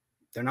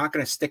 they're not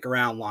going to stick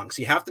around long.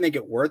 So you have to make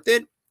it worth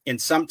it.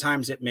 And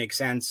sometimes it makes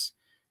sense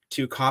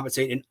to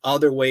compensate in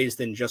other ways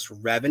than just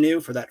revenue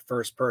for that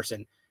first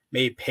person.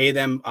 Maybe pay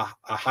them a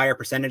higher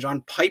percentage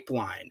on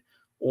pipeline,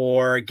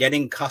 or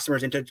getting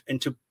customers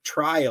into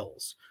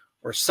trials,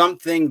 or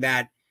something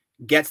that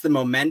gets the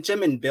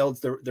momentum and builds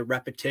the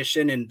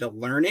repetition and the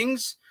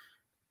learnings,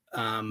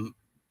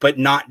 but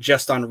not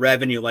just on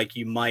revenue like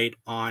you might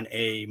on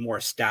a more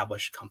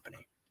established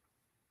company.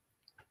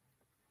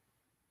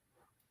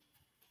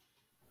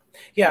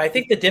 Yeah, I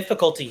think the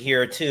difficulty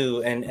here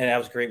too, and that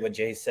was great what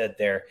Jay said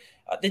there.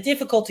 The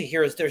difficulty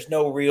here is there's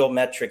no real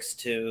metrics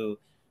to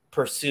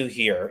pursue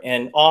here.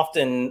 And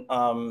often,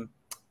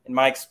 in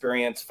my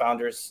experience,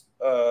 founders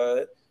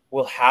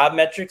will have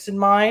metrics in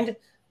mind,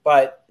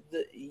 but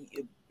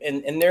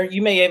there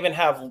you may even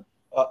have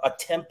a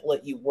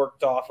template you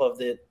worked off of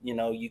that,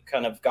 you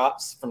kind of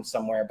got from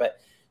somewhere. But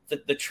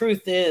the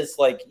truth is,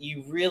 like,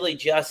 you really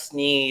just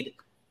need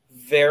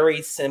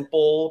very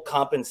simple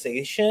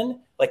compensation,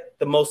 like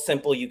the most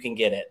simple you can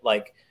get it,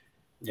 like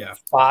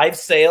 5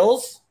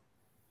 sales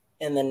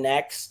in the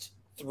next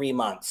 3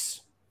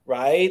 months,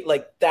 right?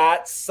 Like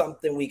that's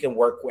something we can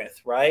work with,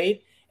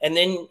 right? And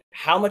then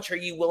how much are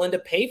you willing to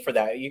pay for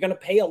that? You're going to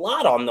pay a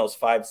lot on those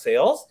 5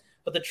 sales,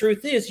 But the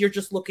truth is, you're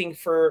just looking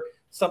for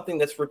something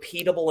that's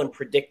repeatable and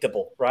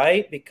predictable,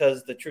 right?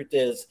 Because the truth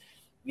is,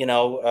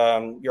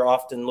 you're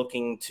often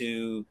looking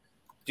to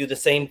do the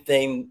same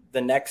thing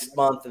the next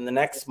month and the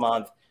next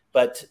month,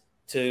 but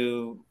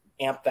to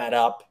amp that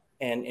up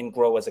and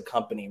grow as a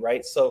company,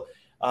 right? So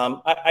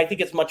I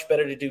think it's much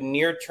better to do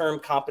near-term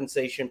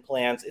compensation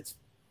plans.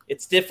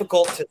 It's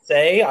difficult to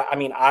say. I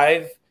mean,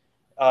 I've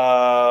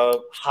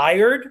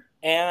hired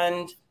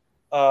and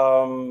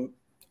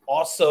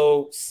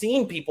also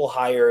seen people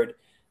hired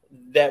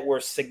that were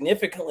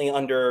significantly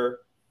under,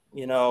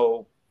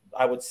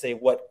 I would say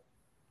what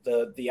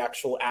the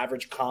actual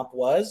average comp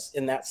was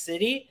in that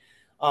city,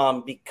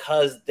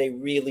 because they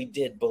really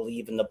did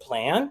believe in the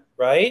plan,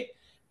 right?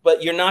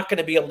 But you're not going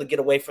to be able to get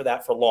away for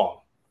that for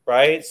long,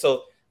 right?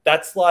 So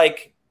that's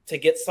like to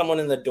get someone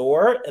in the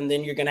door, and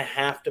then you're going to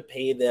have to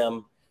pay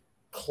them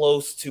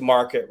close to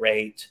market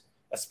rate,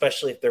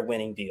 especially if they're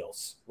winning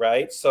deals,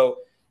 right? So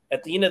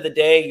at the end of the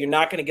day, you're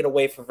not going to get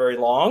away for very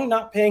long,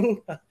 not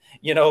paying,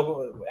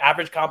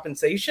 average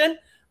compensation.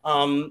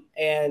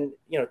 And,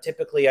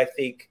 typically I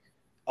think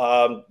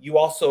you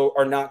also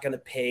are not going to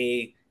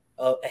pay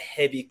a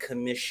heavy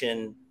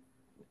commission.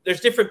 There's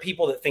different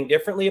people that think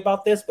differently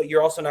about this, but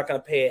you're also not going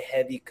to pay a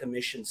heavy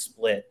commission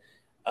split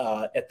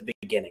at the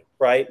beginning,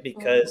 right?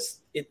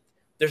 Because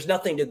there's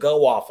nothing to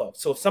go off of.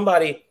 So if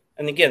somebody,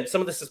 and again,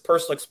 some of this is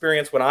personal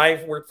experience when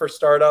I've worked for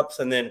startups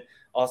and then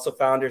also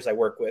founders I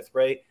work with,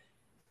 right?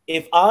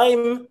 If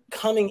I'm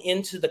coming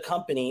into the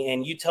company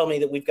and you tell me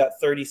that we've got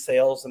 30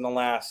 sales in the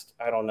last,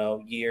 I don't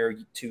know, year,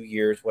 2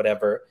 years,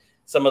 whatever,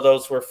 some of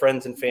those were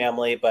friends and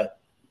family, but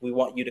we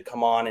want you to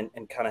come on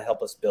and kind of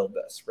help us build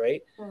this,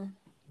 right?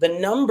 The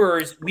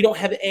numbers, we don't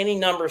have any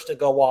numbers to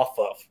go off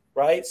of,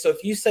 right? So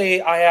if you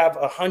say I have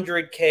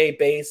 100K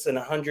base and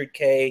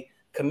 100K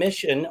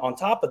commission on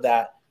top of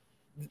that,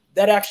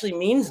 that actually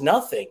means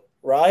nothing,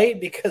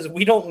 right? Because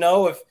we don't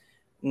know if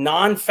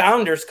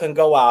non-founders can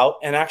go out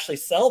and actually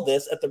sell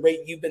this at the rate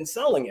you've been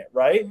selling it,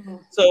 right?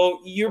 So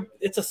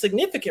it's a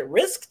significant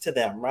risk to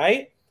them,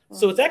 right?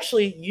 So it's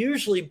actually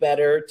usually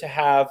better to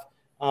have,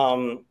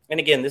 and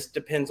again, this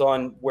depends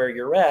on where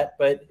you're at,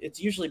 but it's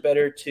usually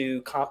better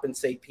to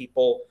compensate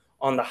people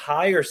on the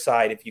higher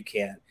side if you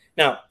can.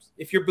 Now,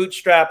 if you're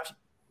bootstrapped,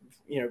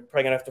 you're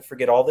probably gonna have to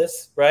forget all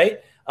this,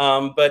 right?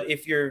 But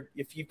if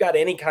you've got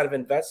any kind of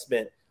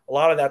investment, a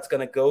lot of that's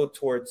gonna go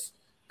towards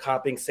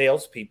comping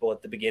salespeople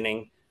at the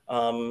beginning,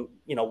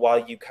 while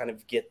you kind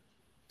of get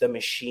the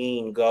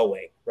machine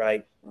going,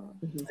 right?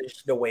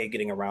 There's no way of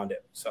getting around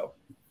it. So.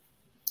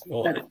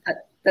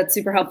 That's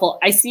super helpful.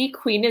 I see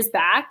Queen is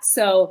back.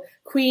 So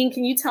Queen,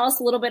 can you tell us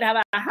a little bit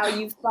about how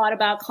you've thought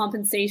about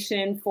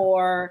compensation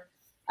for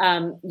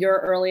your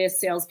earliest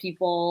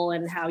salespeople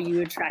and how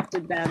you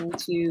attracted them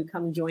to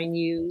come join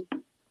you?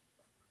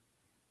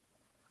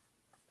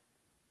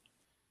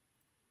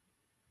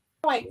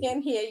 Oh, I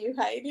can't hear you,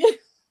 Heidi.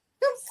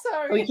 I'm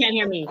sorry. Oh, you can't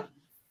hear me.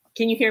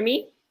 Can you hear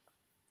me?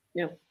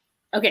 No.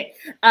 Okay.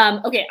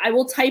 Okay. I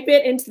will type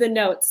it into the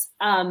notes,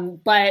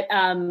 but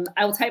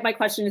I will type my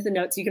question into the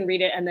notes. You can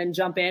read it and then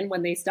jump in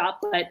when they stop.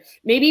 But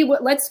maybe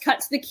let's cut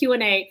to the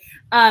Q&A.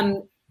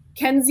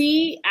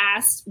 Kenzie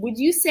asked, would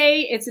you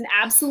say it's an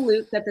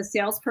absolute that the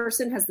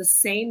salesperson has the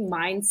same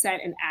mindset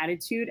and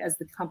attitude as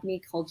the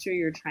company culture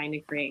you're trying to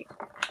create?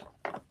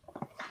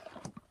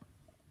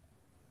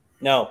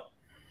 No.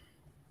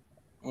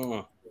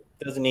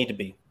 Doesn't need to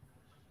be.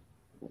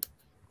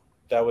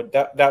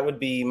 That would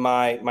be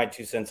my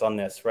 2 cents on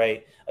this,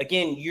 right?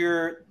 Again,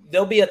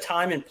 there'll be a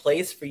time and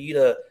place for you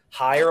to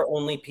hire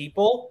only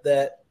people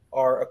that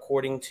are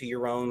according to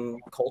your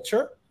own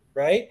culture,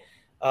 right?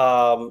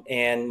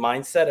 And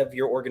mindset of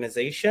your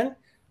organization.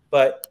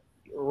 But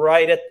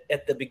right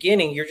at the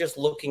beginning, you're just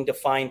looking to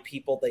find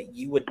people that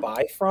you would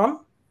buy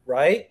from,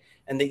 right?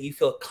 And that you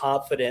feel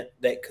confident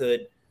that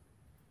could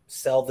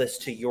sell this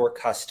to your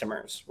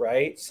customers,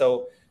 right?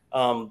 So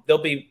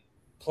there'll be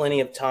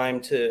plenty of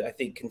time to, I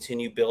think,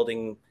 continue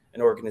building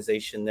an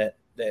organization that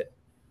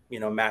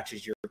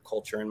matches your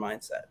culture and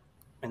mindset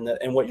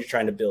and what you're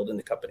trying to build in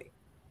the company.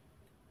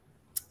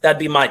 That'd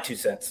be my 2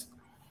 cents.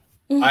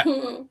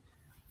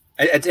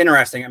 It's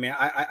interesting. I mean,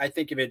 I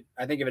think of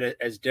it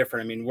as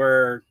different. I mean,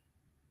 we're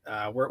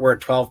a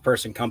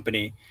 12-person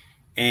company,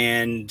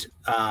 and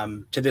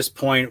to this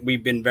point,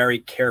 we've been very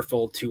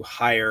careful to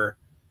hire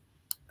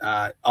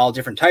all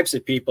different types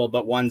of people,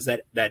 but ones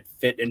that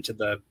fit into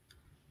the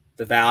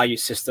value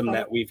system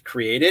that we've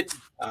created.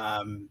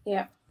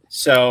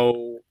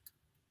 So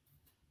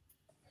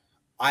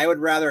I would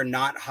rather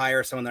not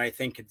hire someone that I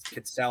think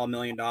could sell $1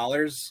 million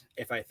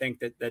if I think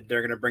that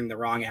they're going to bring the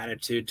wrong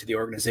attitude to the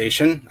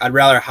organization. I'd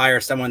rather hire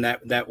someone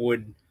that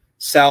would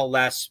sell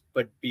less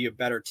but be a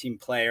better team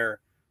player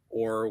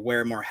or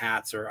wear more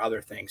hats or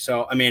other things.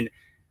 So I mean,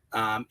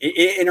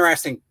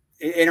 interesting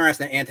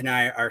that Anthony and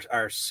I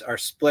are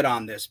split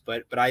on this,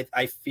 but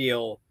I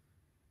feel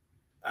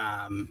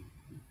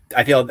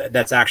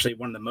that's actually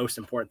one of the most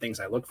important things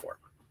I look for.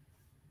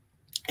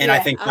 And I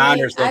think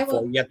founders look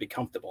for, you have to be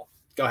comfortable.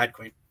 Go ahead,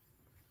 Queen.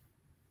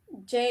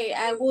 Jay,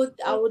 I would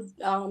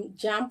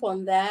jump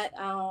on that.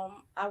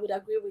 I would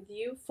agree with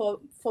you.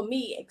 For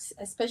me,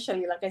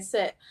 especially like I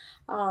said,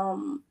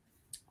 um,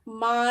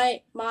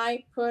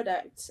 my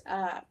products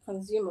are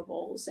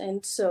consumables,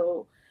 and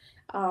so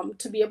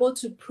to be able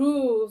to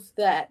prove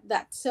that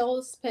that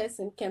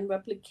salesperson can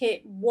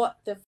replicate what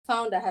the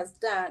founder has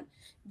done,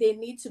 they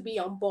need to be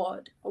on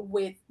board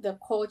with the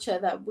culture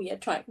that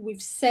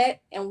we've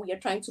set and we are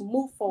trying to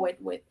move forward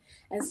with.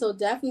 And so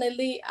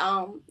definitely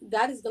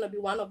that is going to be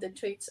one of the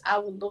traits I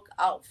will look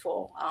out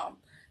for.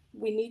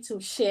 We need to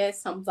share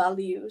some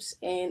values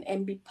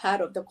and be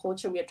part of the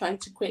culture we are trying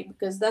to create,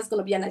 because that's going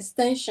to be an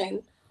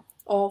extension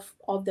of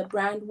the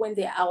brand when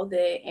they're out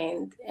there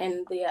and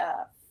they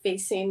are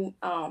facing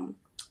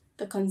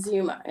the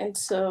consumer. And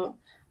so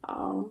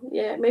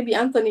yeah, maybe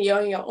Anthony, you're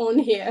on your own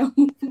here,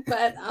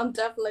 but I'm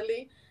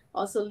definitely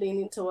also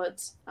leaning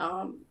towards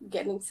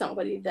getting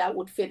somebody that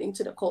would fit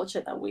into the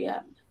culture that we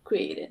have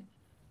created.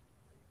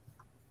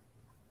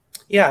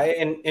 Yeah,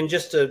 and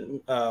just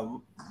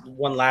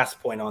one last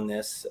point on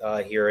this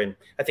here, and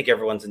I think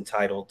everyone's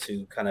entitled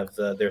to kind of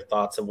their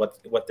thoughts of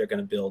what they're going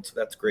to build, so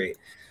that's great.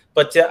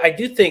 But I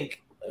do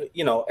think,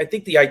 I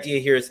think the idea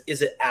here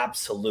is it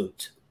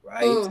absolute,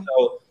 right?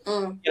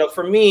 So,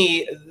 for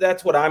me,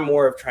 that's what I'm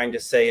more of trying to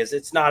say is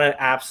it's not an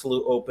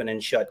absolute open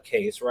and shut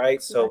case,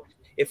 right? So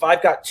if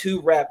I've got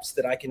 2 reps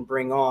that I can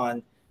bring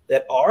on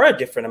that are a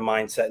different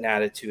mindset and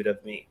attitude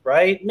of me,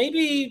 right?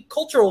 Maybe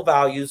cultural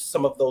values,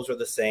 some of those are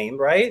the same,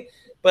 right?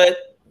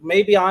 But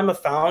maybe I'm a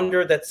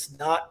founder that's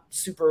not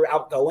super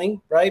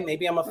outgoing, right?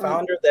 Maybe I'm a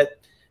founder that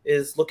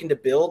is looking to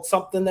build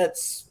something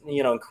that's,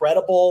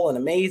 incredible and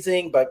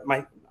amazing, but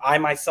I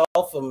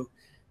myself am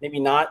maybe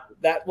not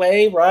that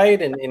way,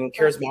 right? And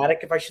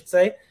charismatic, if I should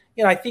say.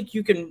 I think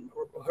you can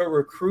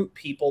recruit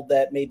people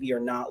that maybe are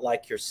not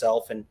like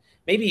yourself and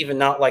maybe even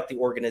not like the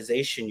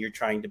organization you're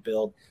trying to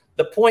build.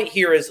 The point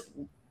here is,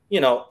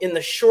 in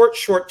the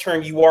short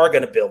term, you are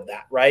going to build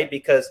that, right?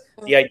 Because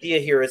the idea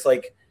here is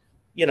like,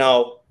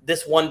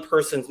 this one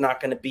person's not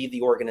going to be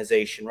the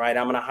organization, right?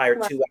 I'm going to hire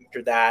 2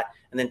 after that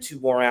and then 2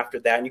 more after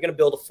that. And you're going to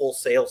build a full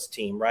sales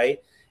team, right?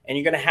 And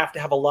you're going to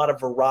have a lot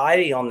of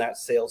variety on that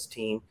sales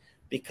team,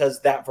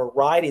 because that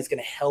variety is going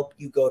to help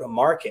you go to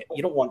market.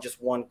 You don't want just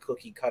one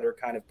cookie cutter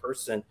kind of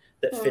person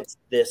that fits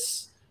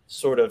this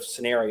sort of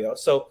scenario.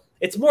 So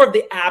it's more of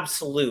the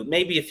absolute.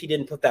 Maybe if he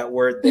didn't put that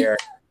word there,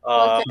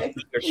 or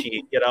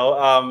she,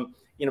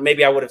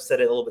 maybe I would have said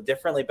it a little bit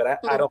differently, but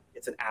I don't think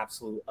it's an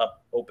absolute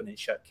open and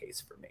shut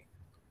case for me.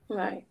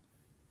 Right.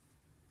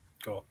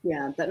 Cool.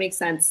 Yeah, that makes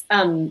sense.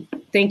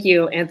 Thank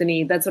you,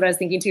 Anthony. That's what I was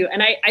thinking too.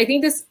 And I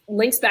think this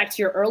links back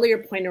to your earlier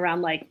point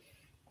around like,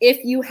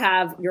 if you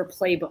have your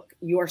playbook,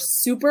 you are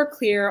super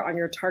clear on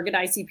your target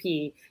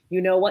ICP,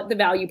 you know what the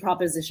value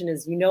proposition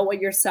is, you know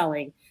what you're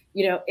selling.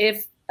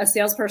 If a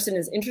salesperson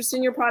is interested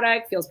in your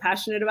product, feels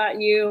passionate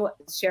about you,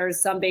 shares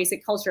some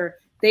basic culture,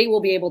 they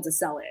will be able to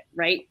sell it,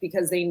 right?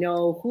 Because they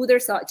know who they're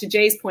selling. To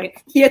Jay's point,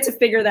 he had to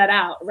figure that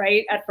out,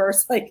 right? At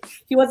first, like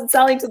he wasn't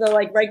selling to the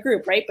right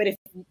group, right? But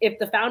if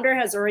the founder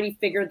has already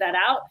figured that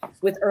out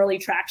with early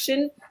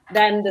traction,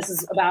 then this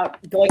is about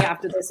going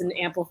after this in an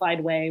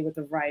amplified way with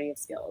a variety of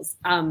skills.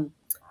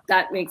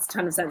 That makes a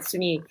ton of sense to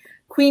me.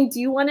 Queen, do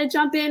you want to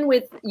jump in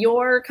with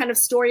your kind of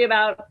story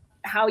about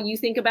how you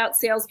think about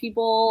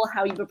salespeople,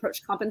 how you've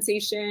approached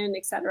compensation,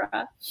 et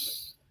cetera?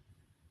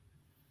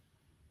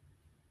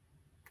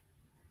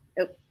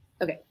 Oh,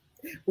 okay.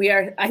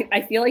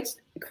 I feel like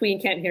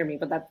Queen can't hear me,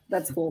 but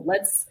that's cool.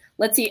 Let's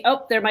see.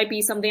 Oh, there might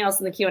be something else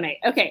in the Q&A.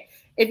 Okay.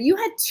 If you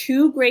had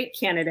 2 great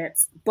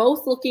candidates,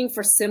 both looking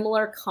for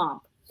similar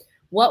comp,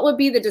 what would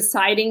be the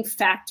deciding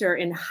factor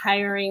in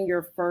hiring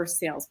your first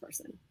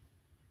salesperson?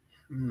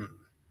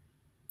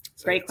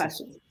 Great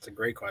question. It's a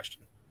great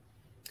question.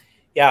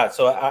 Yeah.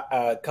 So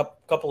a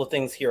couple of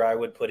things here I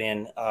would put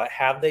in.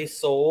 Have they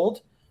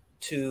sold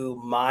to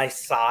my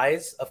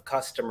size of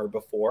customer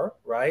before,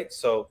 right?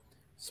 So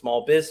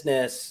small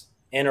business,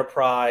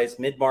 enterprise,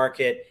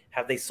 mid-market,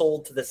 have they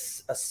sold to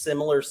a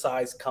similar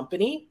size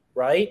company,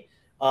 right?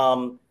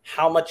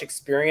 How much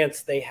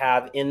experience they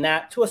have in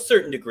that to a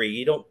certain degree.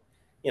 You don't,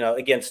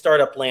 again,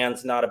 startup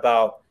land's not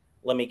about,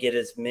 let me get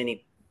as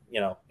many,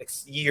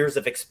 years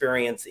of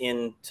experience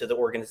into the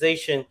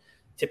organization.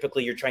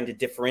 Typically, you're trying to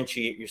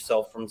differentiate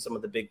yourself from some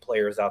of the big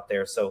players out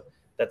there. So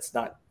that's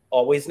not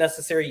always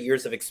necessary,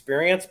 years of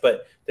experience,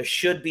 but there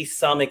should be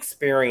some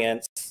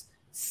experience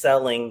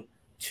selling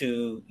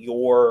to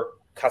your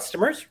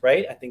customers,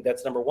 right? I think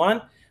that's number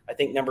one. I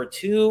think number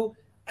two,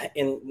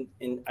 and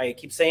I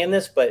keep saying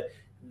this, but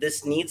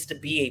this needs to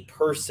be a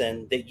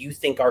person that you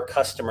think our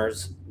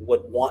customers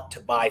would want to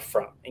buy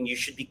from, and you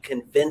should be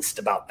convinced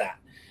about that.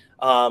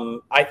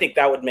 I think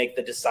that would make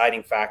the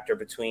deciding factor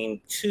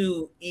between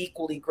 2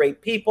 equally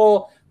great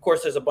people. Of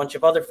course, there's a bunch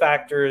of other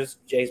factors.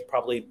 Jay's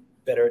probably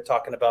better at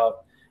talking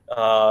about,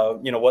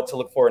 what to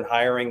look for in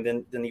hiring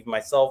than even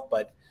myself.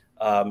 But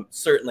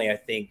certainly, I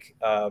think,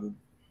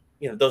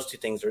 those 2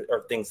 things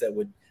are things that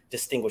would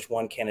distinguish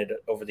one candidate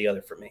over the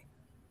other for me.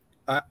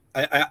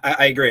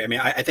 I agree. I mean,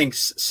 I think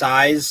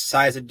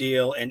size of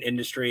deal and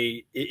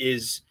industry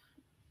is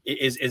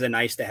a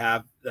nice to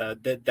have.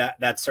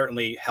 That's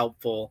certainly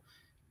helpful.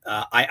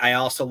 I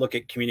also look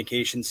at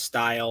communication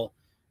style.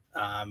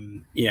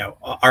 You know,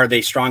 are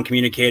they strong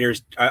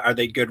communicators? Are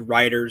they good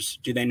writers?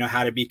 Do they know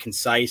how to be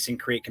concise and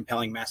create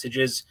compelling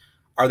messages?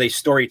 Are they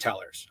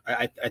storytellers?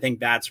 I think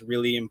that's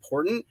really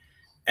important.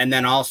 And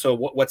then also,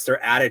 what's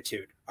their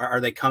attitude?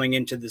 Are they coming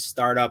into the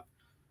startup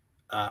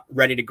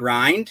ready to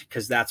grind,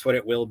 because that's what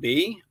it will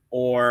be,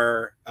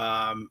 or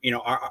you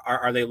know,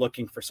 are they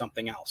looking for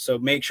something else? So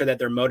make sure that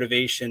their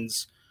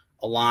motivations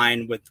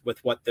align with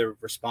what the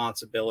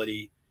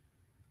responsibility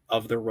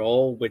of the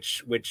role,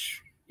 which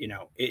you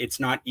know, it's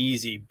not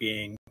easy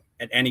being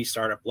at any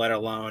startup, let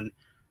alone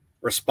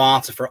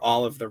responsible for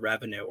all of the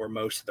revenue or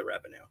most of the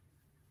revenue.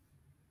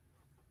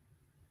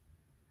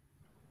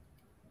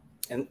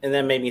 And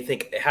that made me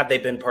think, have they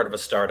been part of a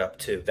startup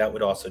too? That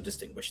would also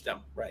distinguish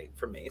them, right,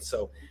 for me.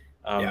 So,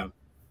 Yeah.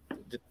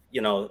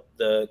 You know,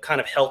 the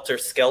kind of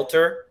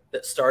helter-skelter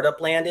that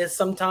startup land is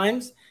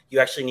sometimes, you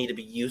actually need to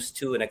be used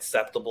to an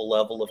acceptable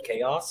level of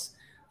chaos.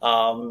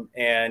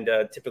 And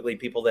typically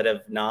people that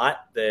have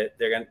not, they're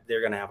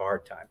gonna have a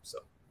hard time. So.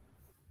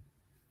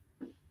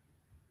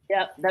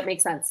 Yeah, that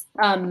makes sense.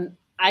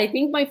 I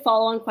think my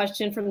follow-on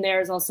question from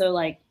there is also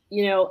like,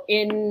 you know,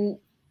 in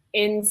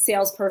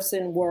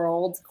salesperson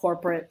world,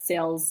 corporate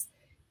sales,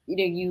 you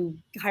know, you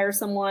hire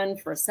someone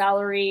for a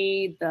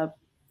salary, the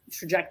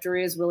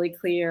trajectory is really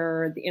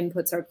clear, the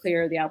inputs are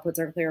clear, the outputs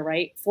are clear,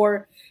 right?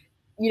 For,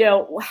 you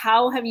know,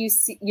 how have you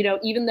seen, you know,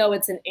 even though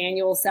it's an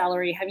annual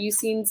salary, have you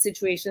seen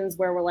situations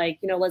where we're like,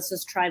 you know, let's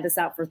just try this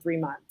out for 3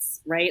 months,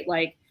 right?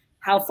 Like,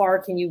 how far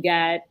can you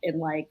get in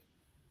like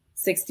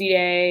 60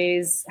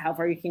 days, how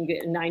far you can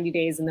get in 90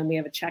 days, and then we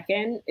have a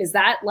check-in? Is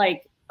that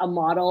like a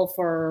model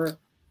for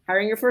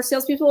hiring your first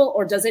salespeople,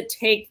 or does it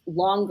take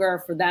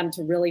longer for them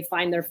to really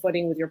find their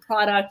footing with your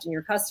product and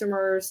your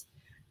customers?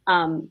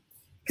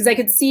 Because I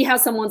could see how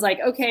someone's like,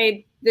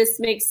 okay, this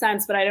makes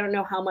sense, but I don't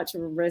know how much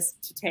of a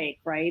risk to take,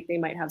 right? They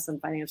might have some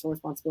financial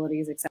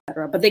responsibilities, et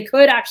cetera, but they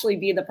could actually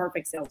be the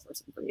perfect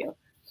salesperson for you.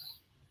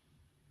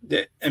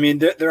 I mean,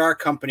 there are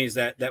companies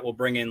that will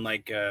bring in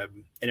like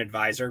an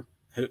advisor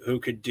who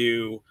could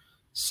do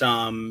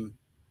some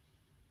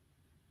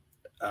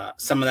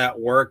of that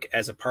work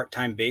as a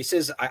part-time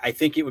basis. I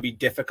think it would be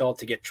difficult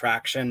to get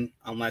traction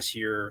unless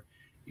you're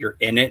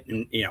in it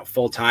and, you know,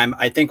 full-time.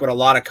 I think what a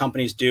lot of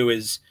companies do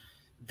is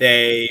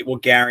they will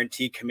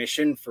guarantee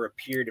commission for a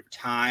period of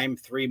time,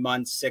 3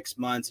 months, 6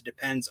 months. It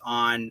depends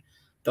on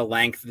the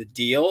length of the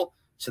deal.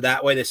 So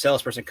that way the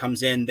salesperson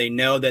comes in, they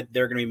know that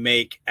they're going to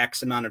make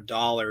X amount of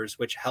dollars,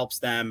 which helps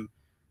them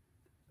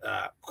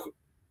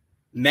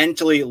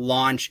mentally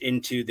launch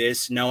into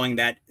this, knowing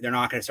that they're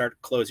not going to start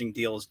closing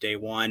deals day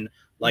one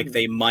like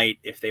they might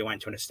if they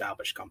went to an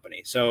established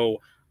company.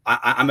 So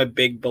I'm a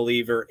big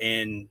believer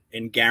in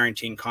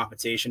guaranteeing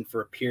compensation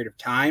for a period of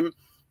time,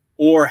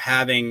 or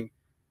having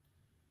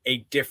a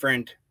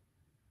different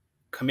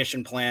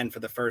commission plan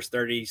for the first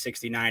 30,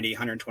 60, 90,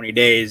 120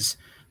 days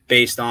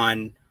based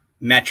on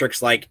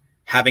metrics like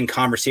having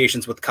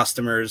conversations with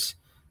customers,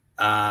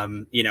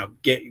 you know,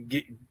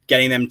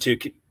 getting them to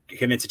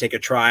commit to take a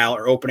trial,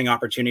 or opening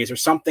opportunities, or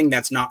something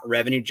that's not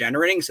revenue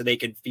generating, so they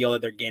can feel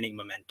that they're gaining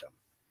momentum.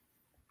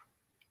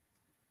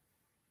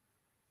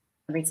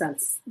 That makes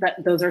sense.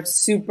 Those are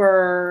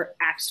super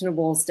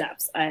actionable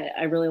steps.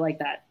 I really like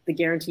that. The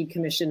guaranteed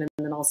commission, and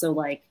then also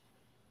like,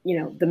 you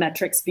know, the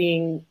metrics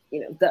being, you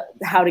know,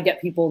 how to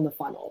get people in the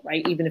funnel,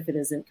 right? Even if it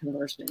isn't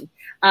conversion.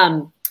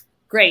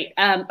 Great.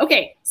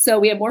 Okay, so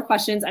we have more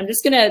questions. I'm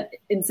just gonna,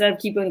 instead of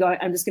keeping going,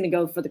 I'm just gonna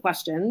go for the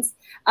questions.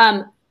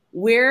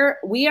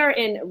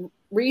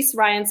 Reese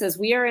Ryan says,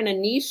 we are in a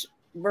niche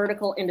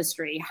vertical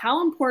industry.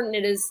 How important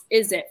is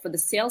it for the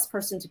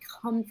salesperson to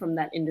come from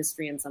that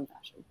industry in some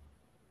fashion?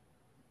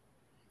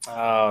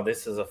 Oh,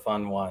 this is a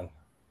fun one.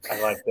 I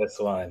like this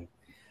one.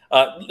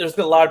 There's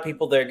a lot of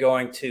people that are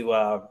going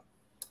to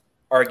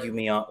argue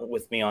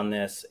with me on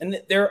this.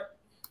 And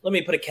let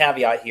me put a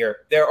caveat here.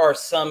 There are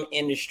some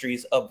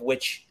industries of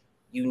which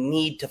you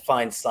need to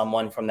find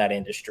someone from that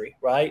industry,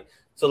 right?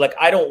 So like,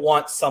 I don't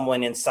want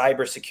someone in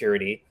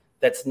cybersecurity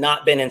that's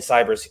not been in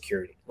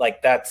cybersecurity.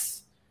 Like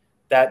that's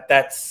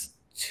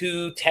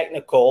too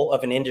technical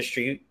of an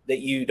industry that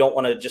you don't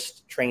want to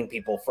just train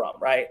people from,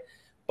 right?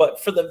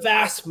 But for the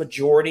vast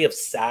majority of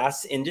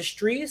SaaS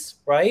industries,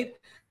 right?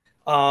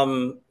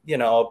 You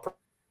know,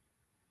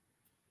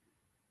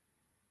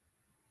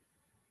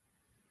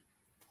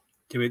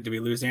 Do we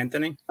lose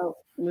Anthony? Oh,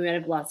 we might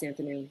have lost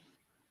Anthony.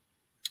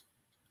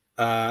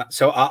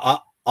 So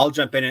I'll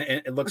jump in.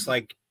 It looks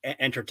like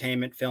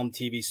entertainment, film,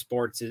 TV,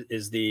 sports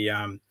is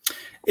the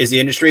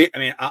industry. I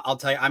mean, I'll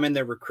tell you, I'm in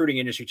the recruiting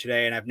industry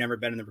today, and I've never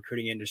been in the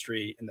recruiting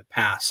industry in the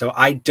past. So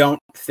I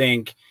don't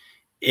think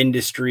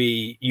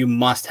you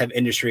must have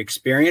industry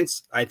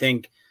experience. I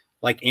think,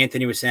 like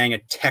Anthony was saying, a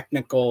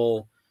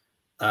technical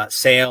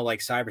sale like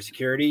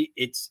cybersecurity,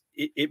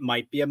 it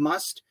might be a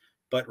must,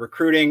 but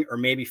recruiting, or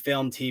maybe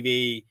film,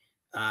 TV,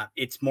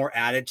 it's more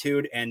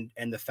attitude and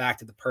the fact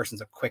that the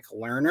person's a quick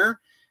learner.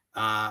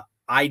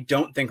 I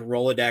don't think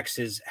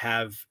Rolodexes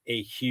have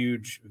a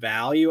huge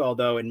value,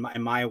 although in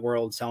my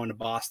world, selling to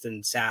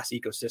Boston SaaS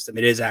ecosystem,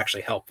 it is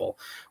actually helpful.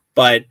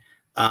 But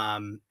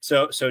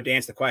so to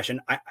answer the question,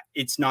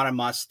 it's not a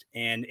must,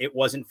 and it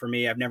wasn't for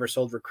me. I've never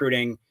sold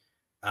recruiting.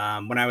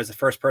 When I was the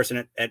first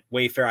person at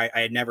Wayfair, I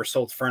had never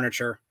sold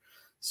furniture.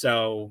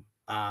 So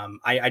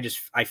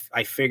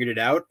I figured it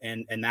out,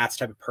 and that's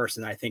the type of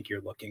person I think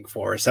you're looking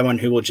for. Someone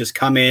who will just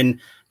come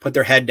in, put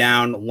their head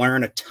down,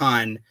 learn a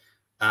ton,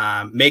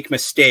 make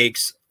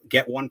mistakes,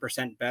 get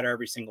 1% better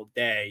every single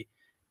day,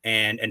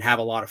 and have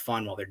a lot of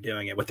fun while they're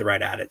doing it with the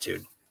right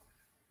attitude.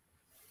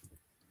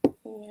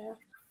 Yeah.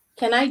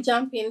 Can I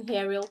jump in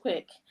here real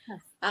quick?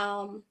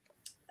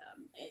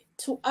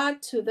 To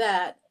add to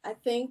that, I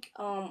think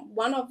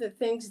one of the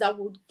things that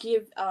would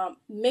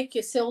make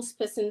your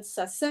salesperson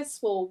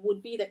successful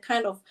would be the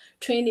kind of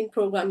training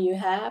program you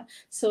have.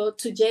 So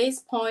to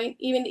Jay's point,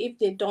 even if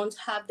they don't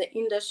have the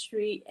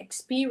industry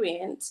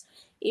experience,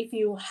 if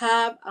you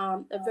have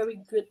a very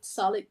good,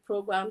 solid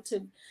program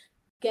to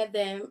get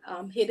them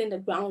hitting the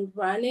ground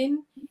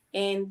running,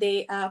 and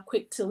they are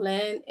quick to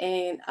learn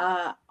and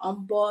are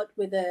on board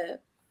with the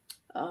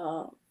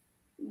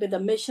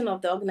mission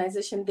of the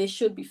organization, they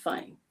should be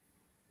fine.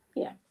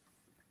 Yeah.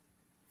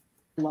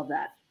 Love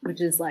that, which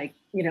is like,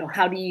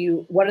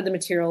 what are the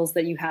materials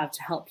that you have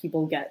to help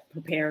people get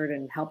prepared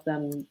and help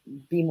them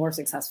be more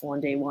successful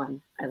on day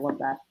one? I love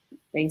that.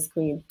 Thanks,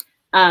 Queen.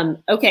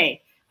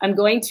 Okay, I'm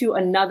going to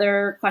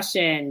another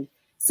question.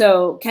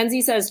 So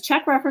Kenzie says,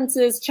 check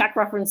references, check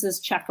references,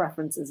 check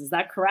references. Is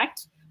that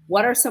correct?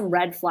 What are some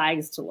red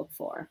flags to look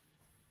for?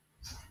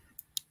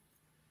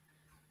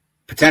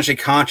 Potentially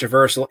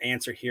controversial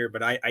answer here,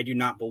 but I do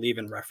not believe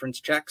in reference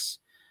checks.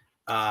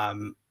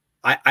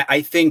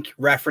 I think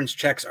reference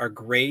checks are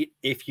great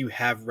if you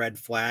have red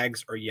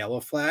flags or yellow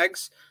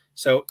flags.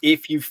 So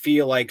if you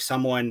feel like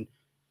someone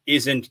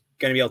isn't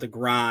going to be able to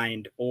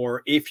grind,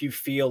 or if you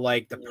feel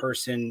like the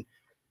person,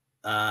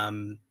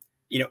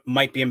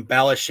 might be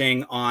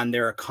embellishing on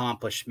their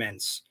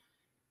accomplishments,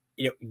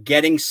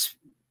 getting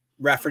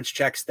reference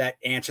checks that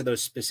answer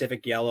those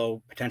specific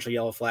potential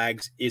yellow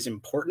flags is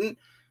important.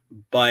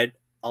 But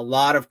a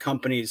lot of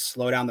companies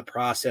slow down the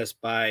process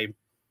by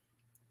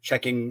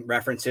checking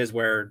references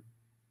where,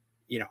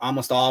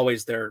 almost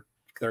always they're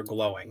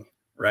glowing,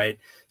 right?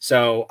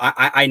 So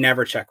I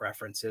never check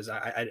references.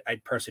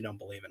 I personally don't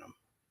believe in them,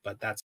 but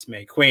that's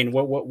me. Queen,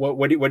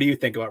 what do you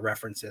think about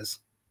references?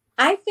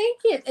 I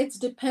think it's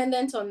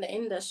dependent on the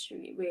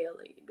industry,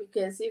 really,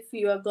 because if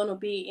you are going to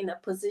be in a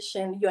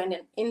position, you're in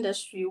an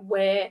industry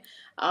where,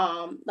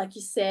 like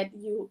you said,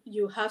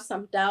 you have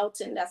some doubts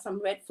and there's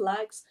some red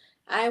flags,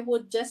 I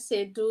would just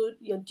say do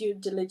your due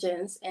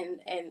diligence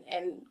and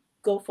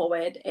go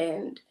forward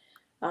and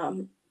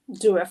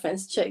do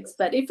reference checks.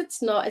 But if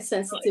it's not a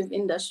sensitive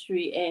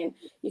industry and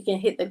you can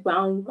hit the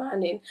ground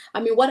running,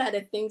 what are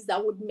the things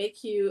that would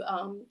make you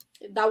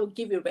that would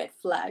give you red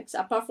flags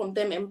apart from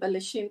them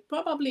embellishing?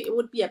 Probably it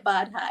would be a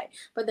bad high.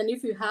 But then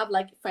if you have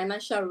like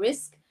financial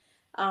risk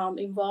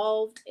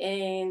involved,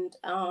 and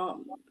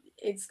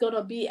it's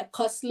gonna be a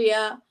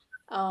costlier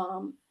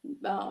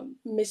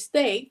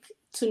mistake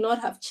to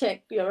not have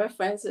checked your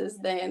references,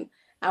 then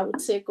I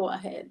would say go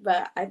ahead.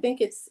 But I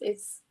think it's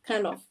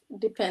kind of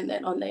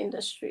dependent on the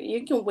industry.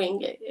 You can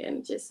wing it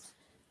and just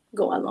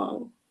go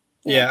along.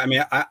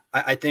 Yeah,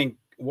 I think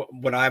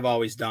what I've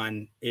always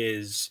done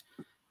is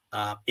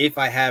if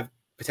I have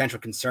potential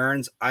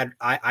concerns,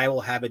 I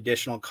will have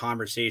additional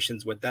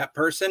conversations with that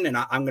person, and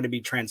I'm going to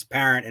be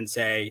transparent and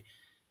say,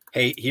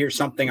 hey, here's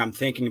something I'm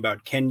thinking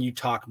about. Can you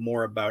talk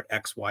more about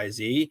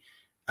XYZ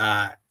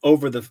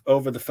over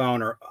the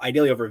phone, or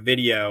ideally over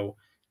video,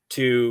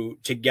 to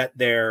get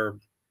their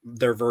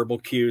verbal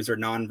cues or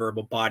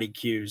nonverbal body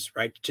cues,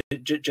 right?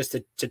 Just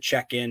to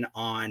check in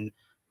on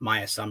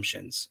my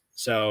assumptions.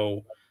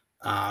 So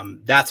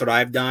that's what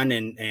I've done,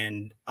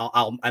 and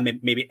I'll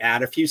maybe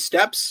add a few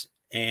steps,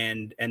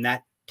 and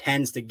that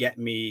tends to get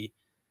me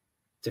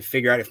to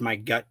figure out if my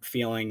gut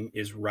feeling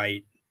is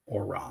right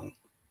or wrong.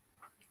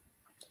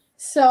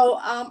 So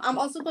I'm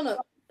also going to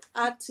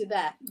add to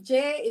that.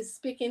 Jay is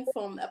speaking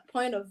from a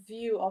point of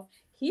view of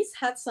he's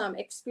had some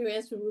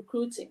experience with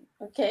recruiting,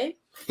 okay?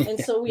 And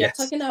so we Yes.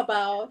 are talking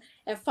about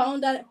a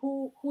founder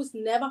who's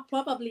never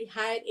probably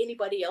hired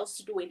anybody else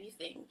to do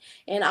anything.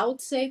 And I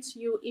would say to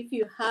you, if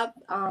you have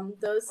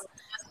those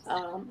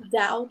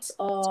doubts,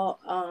 or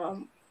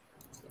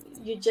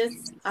you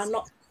just are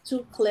not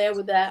too clear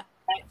with that,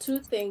 two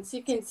things: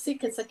 you can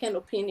seek a second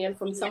opinion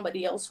from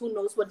somebody else who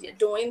knows what they're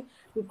doing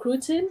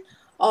recruiting,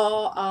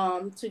 or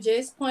to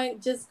Jay's point,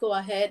 just go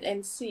ahead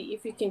and see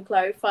if you can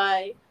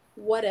clarify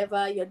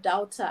whatever your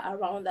doubts are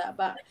around that.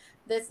 But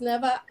there's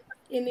never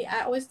any,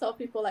 I always tell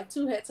people, like,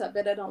 two heads are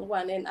better than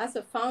one. And as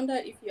a founder,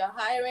 if you're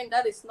hiring,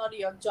 that is not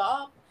your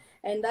job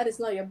and that is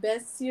not your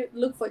best. You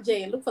look for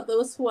Jay, look for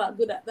those who are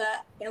good at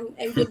that,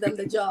 and give them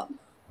the job.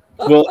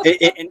 Well,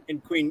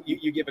 and Queen,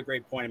 you give a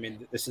great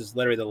point. This is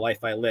literally the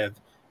life I live.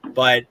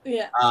 But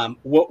Yeah.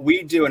 what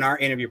we do in our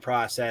interview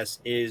process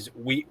is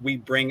we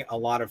bring a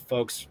lot of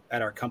folks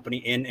at our company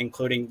in,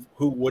 including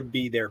who would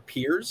be their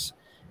peers.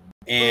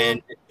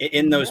 And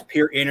in those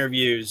peer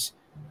interviews,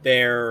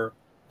 they're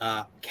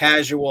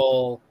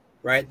casual,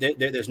 right?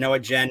 There's no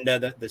agenda.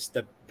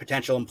 The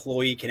potential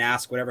employee can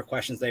ask whatever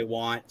questions they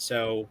want.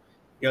 So,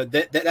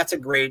 that's a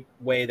great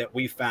way that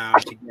we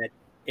found to get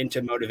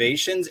into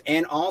motivations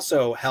and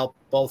also help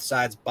both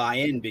sides buy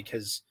in,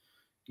 because,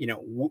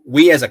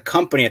 we as a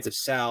company have to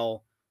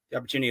sell the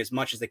opportunity as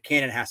much as the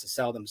candidate has to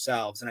sell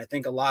themselves. And I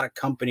think a lot of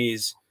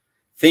companies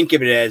think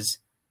of it as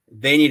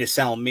they need to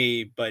sell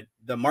me, but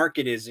the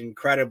market is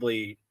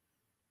incredibly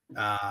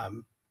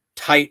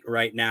tight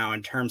right now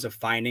in terms of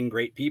finding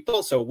great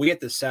people. So we have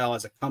to sell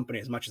as a company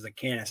as much as the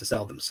candidate has to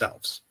sell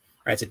themselves.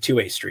 Right? It's a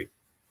two-way street.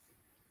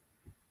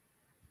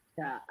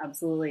 Yeah,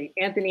 absolutely.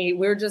 Anthony,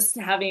 we're just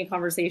having a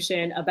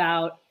conversation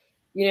about,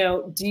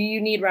 do you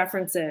need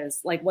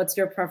references? Like, what's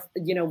your,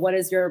 what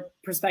is your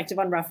perspective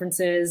on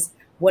references?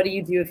 What do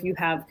you do if you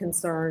have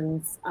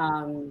concerns?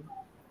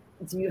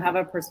 Do you have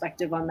a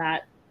perspective on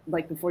that,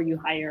 like before you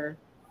hire?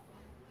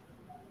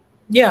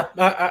 Yeah,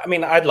 I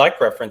mean, I'd like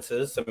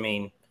references. I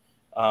mean,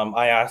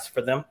 I ask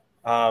for them.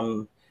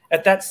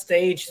 At that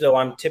stage, though,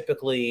 I'm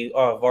typically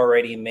I've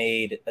already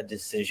made a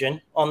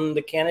decision on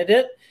the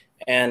candidate,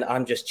 and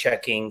I'm just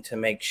checking to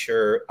make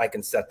sure I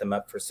can set them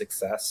up for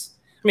success.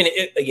 I mean,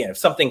 again, if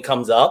something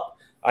comes up,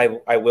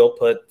 I will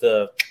put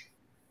the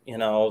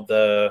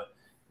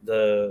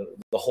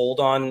hold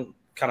on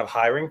kind of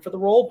hiring for the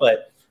role,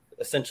 but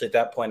essentially at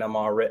that point,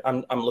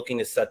 I'm looking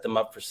to set them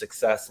up for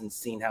success and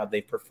seeing how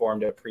they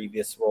performed at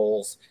previous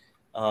roles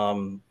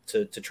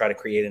to try to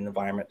create an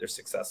environment they're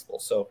successful.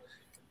 So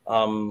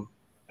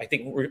I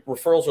think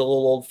referrals are a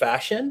little old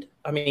fashioned.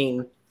 I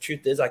mean,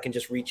 truth is I can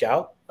just reach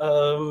out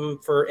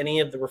for any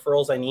of the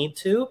referrals I need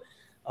to,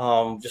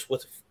 just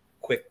with a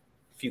quick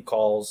few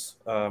calls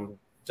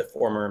to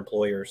former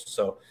employers.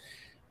 So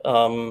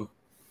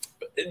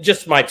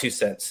just my 2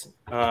 cents,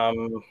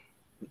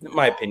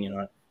 my opinion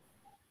on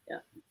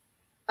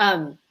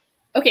it.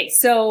 Okay,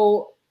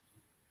 so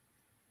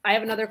I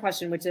have another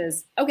question, which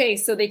is, okay,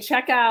 so they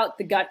check out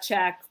the gut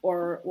check,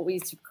 or what we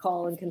used to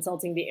call in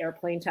consulting the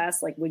airplane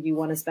test. Like, would you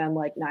want to spend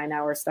like 9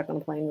 hours stuck on a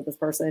plane with this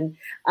person?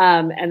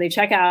 And they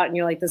check out and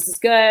you're like, this is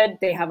good.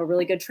 They have a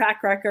really good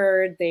track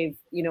record. They've,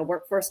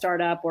 worked for a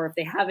startup, or if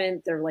they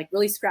haven't, they're like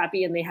really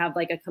scrappy and they have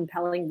like a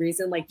compelling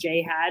reason, like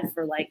Jay had,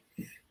 for like,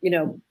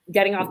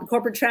 getting off the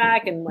corporate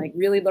track and like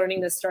really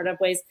learning the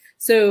startup ways.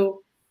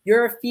 So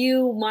you're a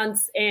few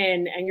months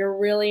in and you're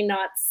really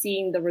not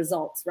seeing the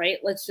results, right?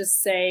 Let's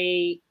just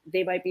say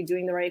they might be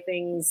doing the right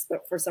things,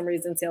 but for some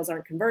reason sales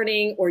aren't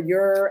converting, or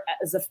you're,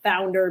 as a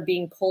founder,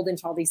 being pulled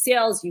into all these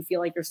sales. You feel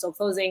like you're still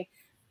closing.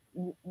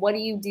 What do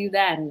you do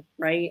then,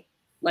 right?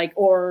 Like,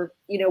 or,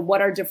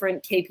 what are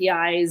different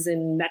KPIs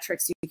and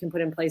metrics you can put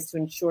in place to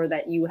ensure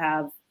that you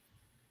have,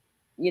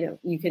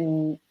 you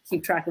can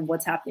keep track of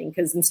what's happening?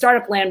 Because in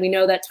startup land, we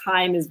know that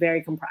time is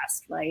very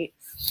compressed, right?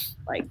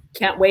 Like,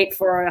 can't wait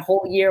for a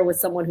whole year with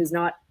someone who's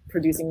not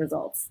producing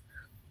results.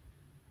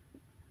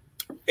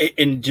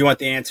 And do you want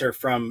the answer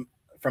from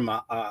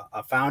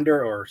a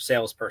founder or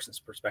salesperson's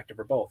perspective,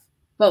 or both?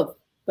 Both.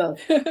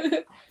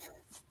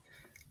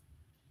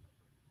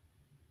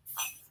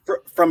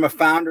 From a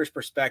founder's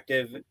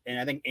perspective, and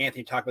I think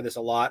Anthony talked about this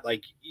a lot,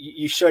 like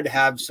you should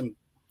have some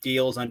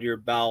deals under your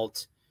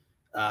belt,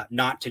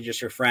 not to just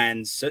your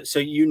friends, so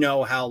you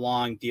know how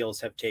long deals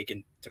have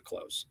taken to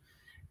close.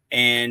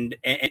 And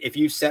if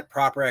you set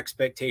proper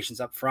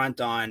expectations up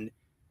front on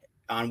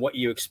what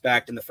you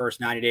expect in the first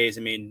 90 days,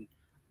 I mean,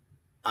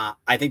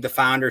 I think the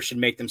founder should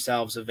make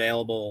themselves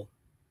available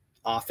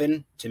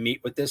often to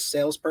meet with this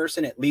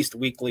salesperson, at least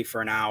weekly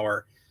for an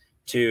hour,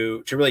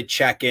 to really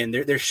check in.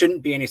 There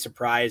shouldn't be any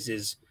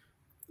surprises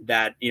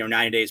that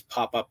 90 days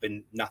pop up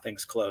and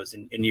nothing's closed,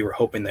 and you were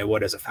hoping they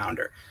would as a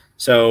founder.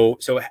 So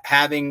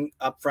having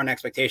upfront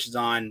expectations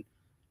on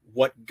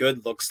what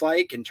good looks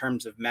like in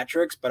terms of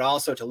metrics, but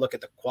also to look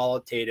at the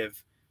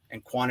qualitative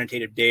and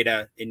quantitative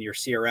data in your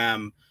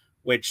CRM,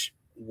 which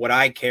what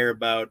I care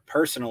about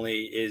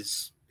personally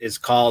is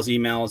calls,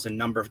 emails, and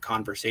number of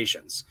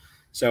conversations.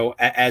 So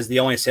as the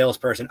only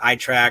salesperson, I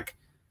track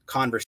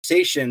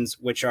conversations,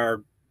 which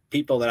are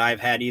people that I've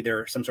had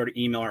either some sort of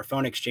email or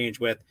phone exchange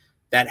with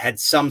that had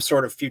some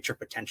sort of future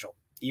potential,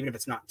 even if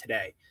it's not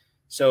today.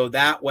 So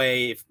that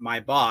way, if my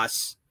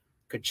boss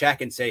could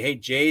check and say, hey,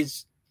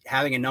 Jay's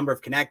having a number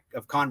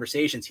of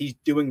conversations, he's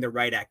doing the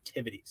right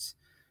activities.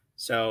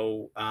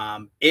 So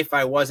if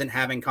I wasn't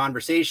having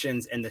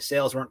conversations and the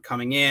sales weren't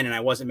coming in and I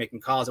wasn't making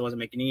calls, I wasn't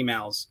making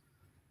emails,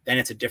 then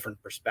it's a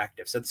different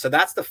perspective. So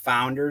that's the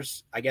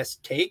founder's, I guess,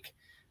 take.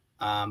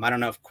 I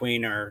don't know if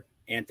Queen or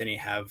Anthony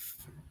have,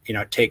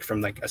 take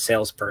from like a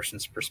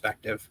salesperson's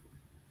perspective.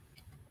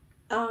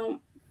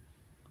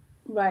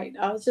 Right.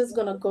 I was just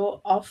gonna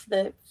go off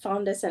the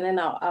founders and then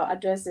I'll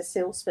address the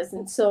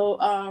salesperson.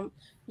 So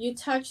you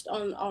touched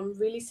on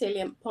really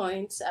salient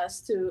points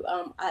as to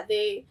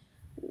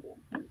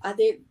are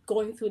they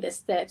going through the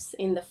steps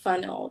in the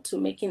funnel to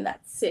making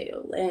that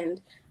sale?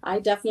 And I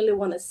definitely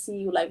want to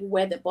see like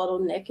where the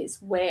bottleneck is,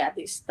 where are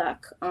they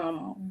stuck,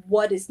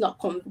 what is not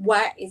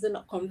why is it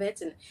not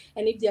converting,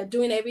 and if they are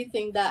doing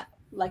everything that,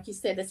 like you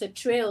said, there's a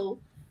trail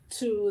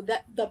to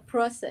the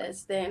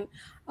process, then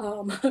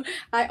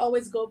I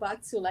always go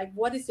back to like,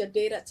 what is your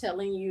data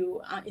telling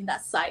you in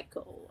that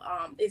cycle?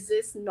 Is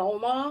this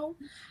normal?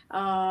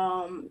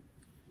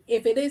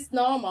 If it is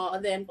normal,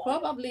 then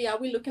probably are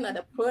we looking at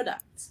the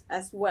product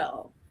as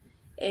well,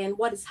 and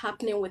what is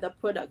happening with the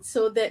product?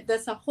 So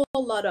there's a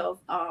whole lot of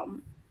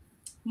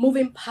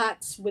moving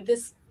parts with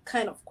this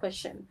kind of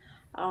question.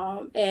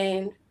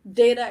 And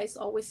data is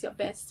always your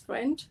best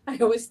friend. I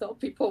always tell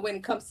people when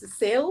it comes to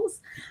sales.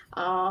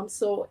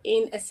 So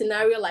in a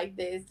scenario like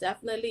this,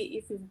 definitely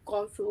if you've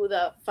gone through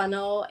the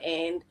funnel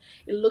and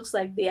it looks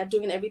like they are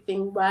doing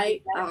everything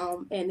right,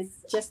 and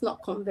it's just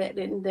not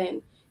converting,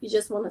 then you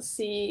just want to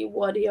see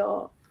what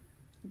your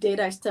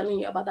data is telling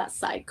you about that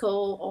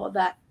cycle or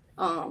that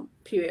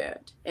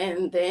period.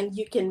 And then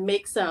you can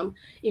make some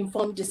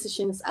informed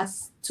decisions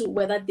as to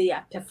whether they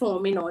are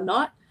performing or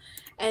not.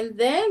 And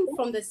then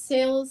from the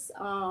sales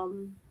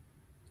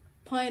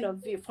point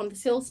of view, from the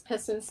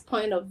salesperson's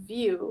point of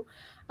view,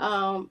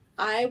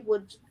 I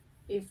would,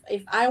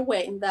 if I were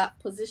in that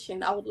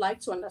position, I would like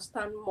to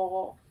understand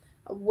more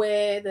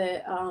where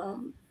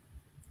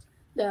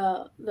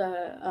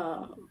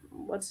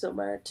what's the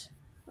word?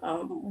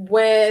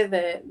 Where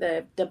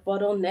the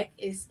bottleneck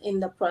is in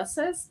the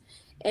process,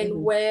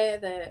 and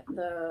where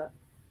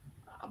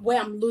where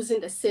I'm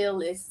losing the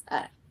sale is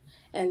at.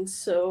 And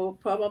so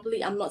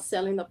probably I'm not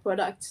selling the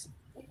product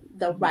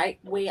the right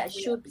way I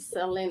should be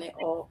selling it,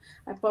 or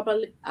I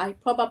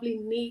probably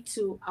need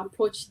to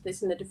approach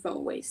this in a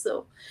different way.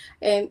 So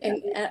and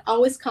I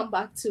always come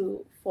back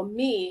to, for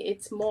me,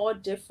 it's more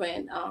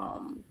different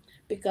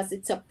because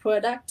it's a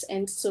product,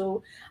 and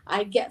so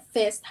I get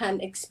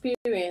first-hand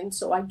experience,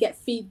 so I get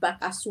feedback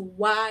as to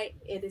why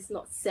it is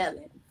not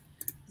selling,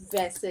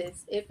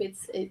 versus if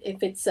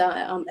it's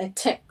a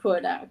tech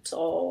product,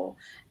 or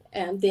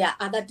there are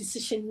other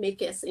decision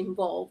makers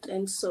involved.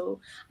 And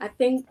so I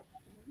think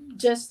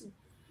just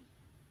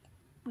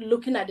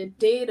looking at the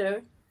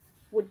data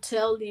would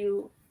tell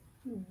you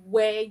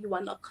where you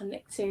are not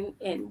connecting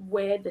and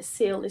where the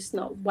sale is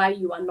not, why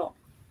you are not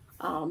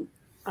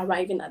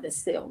arriving at the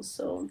sale.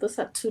 So those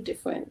are two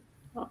different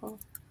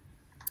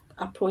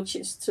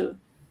approaches to,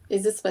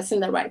 is this person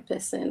the right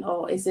person,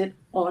 or is it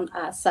on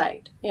our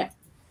side? Yeah.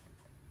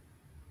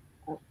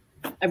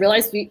 I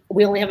realize we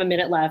only have a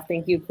minute left.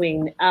 Thank you,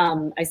 Queen.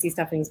 I see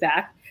Stephanie's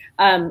back.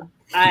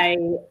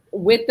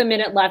 With the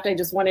minute left, I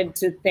just wanted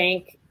to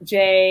thank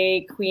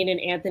Jay, Queen, and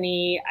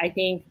Anthony. I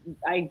think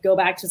I go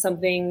back to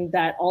something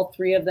that all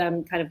three of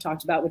them kind of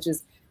talked about, which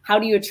is how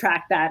do you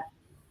attract that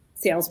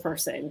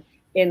salesperson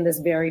in this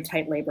very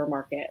tight labor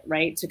market,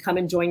 right? To come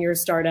and join your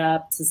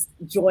startup, to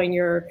join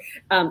you.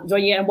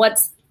 And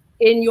what's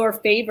in your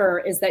favor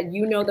is that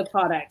you know the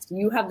product,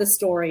 you have the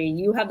story,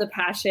 you have the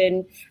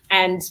passion,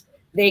 and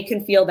they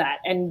can feel that.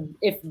 And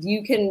if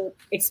you can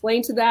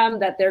explain to them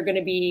that they're going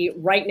to be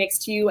right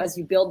next to you as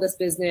you build this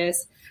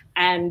business,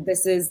 and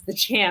this is the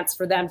chance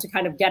for them to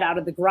kind of get out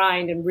of the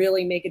grind and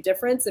really make a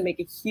difference and make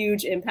a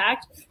huge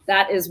impact,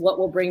 that is what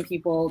will bring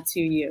people to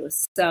you.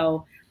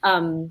 So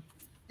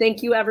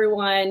thank you,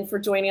 everyone, for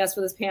joining us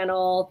for this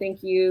panel.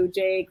 Thank you,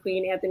 Jay,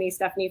 Queen, Anthony,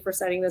 Stephanie, for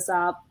setting this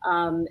up.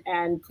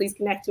 And please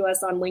connect to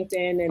us on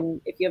LinkedIn. And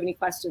if you have any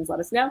questions,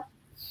 let us know.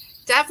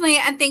 Definitely.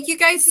 And thank you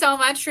guys so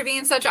much for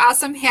being such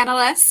awesome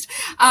panelists,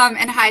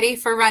 and Heidi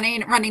for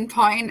running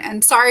point.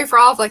 And sorry for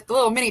all of like the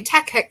little mini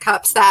tech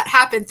hiccups that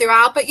happened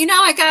throughout. But you know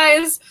what,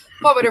 guys?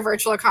 What would a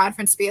virtual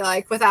conference be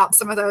like without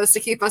some of those to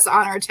keep us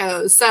on our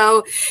toes?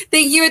 So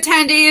thank you,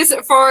 attendees,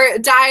 for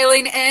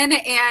dialing in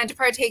and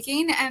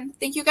partaking. And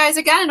thank you guys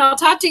again. And I'll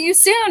talk to you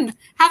soon.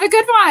 Have a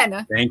good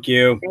one. Thank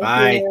you.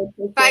 Bye.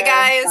 You. Bye,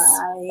 guys.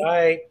 Bye.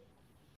 Bye.